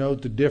need to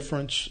note the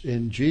difference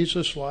in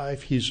Jesus'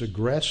 life. He's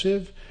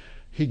aggressive.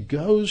 He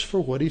goes for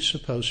what he's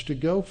supposed to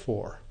go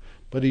for,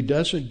 but he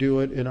doesn't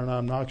do it in an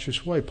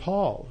obnoxious way.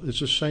 Paul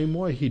is the same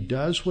way. He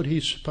does what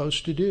he's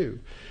supposed to do.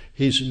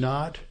 He's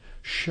not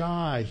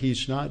shy.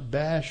 He's not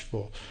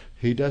bashful.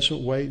 He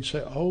doesn't wait and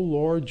say, oh,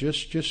 Lord,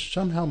 just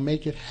somehow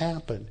make it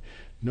happen.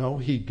 No,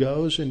 he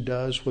goes and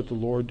does what the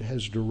Lord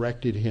has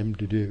directed him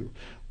to do.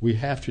 We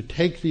have to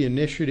take the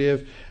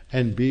initiative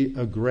and be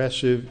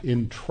aggressive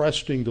in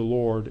trusting the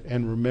Lord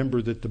and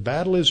remember that the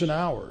battle isn't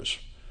ours.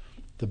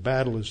 The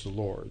battle is the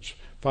Lord's.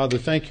 Father,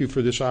 thank you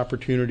for this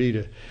opportunity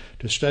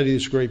to study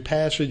this great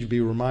passage,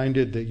 be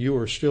reminded that you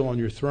are still on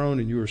your throne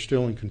and you are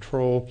still in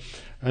control,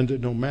 and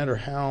that no matter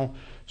how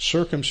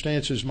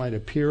circumstances might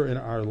appear in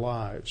our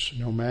lives,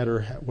 no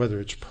matter whether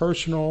it's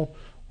personal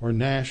or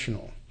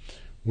national,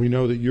 we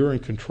know that you're in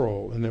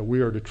control and that we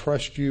are to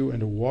trust you and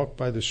to walk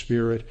by the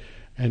Spirit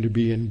and to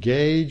be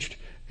engaged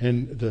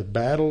in the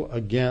battle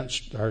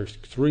against our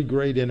three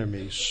great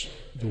enemies,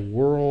 the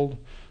world,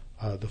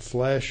 the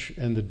flesh,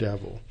 and the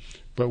devil.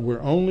 But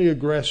we're only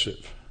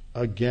aggressive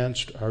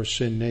against our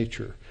sin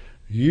nature.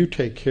 You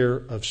take care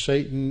of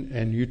Satan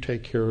and you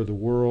take care of the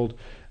world,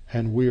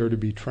 and we are to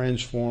be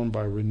transformed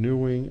by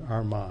renewing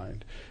our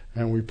mind.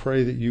 And we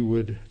pray that you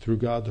would, through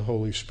God the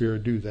Holy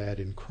Spirit, do that.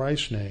 In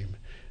Christ's name,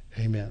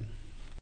 amen.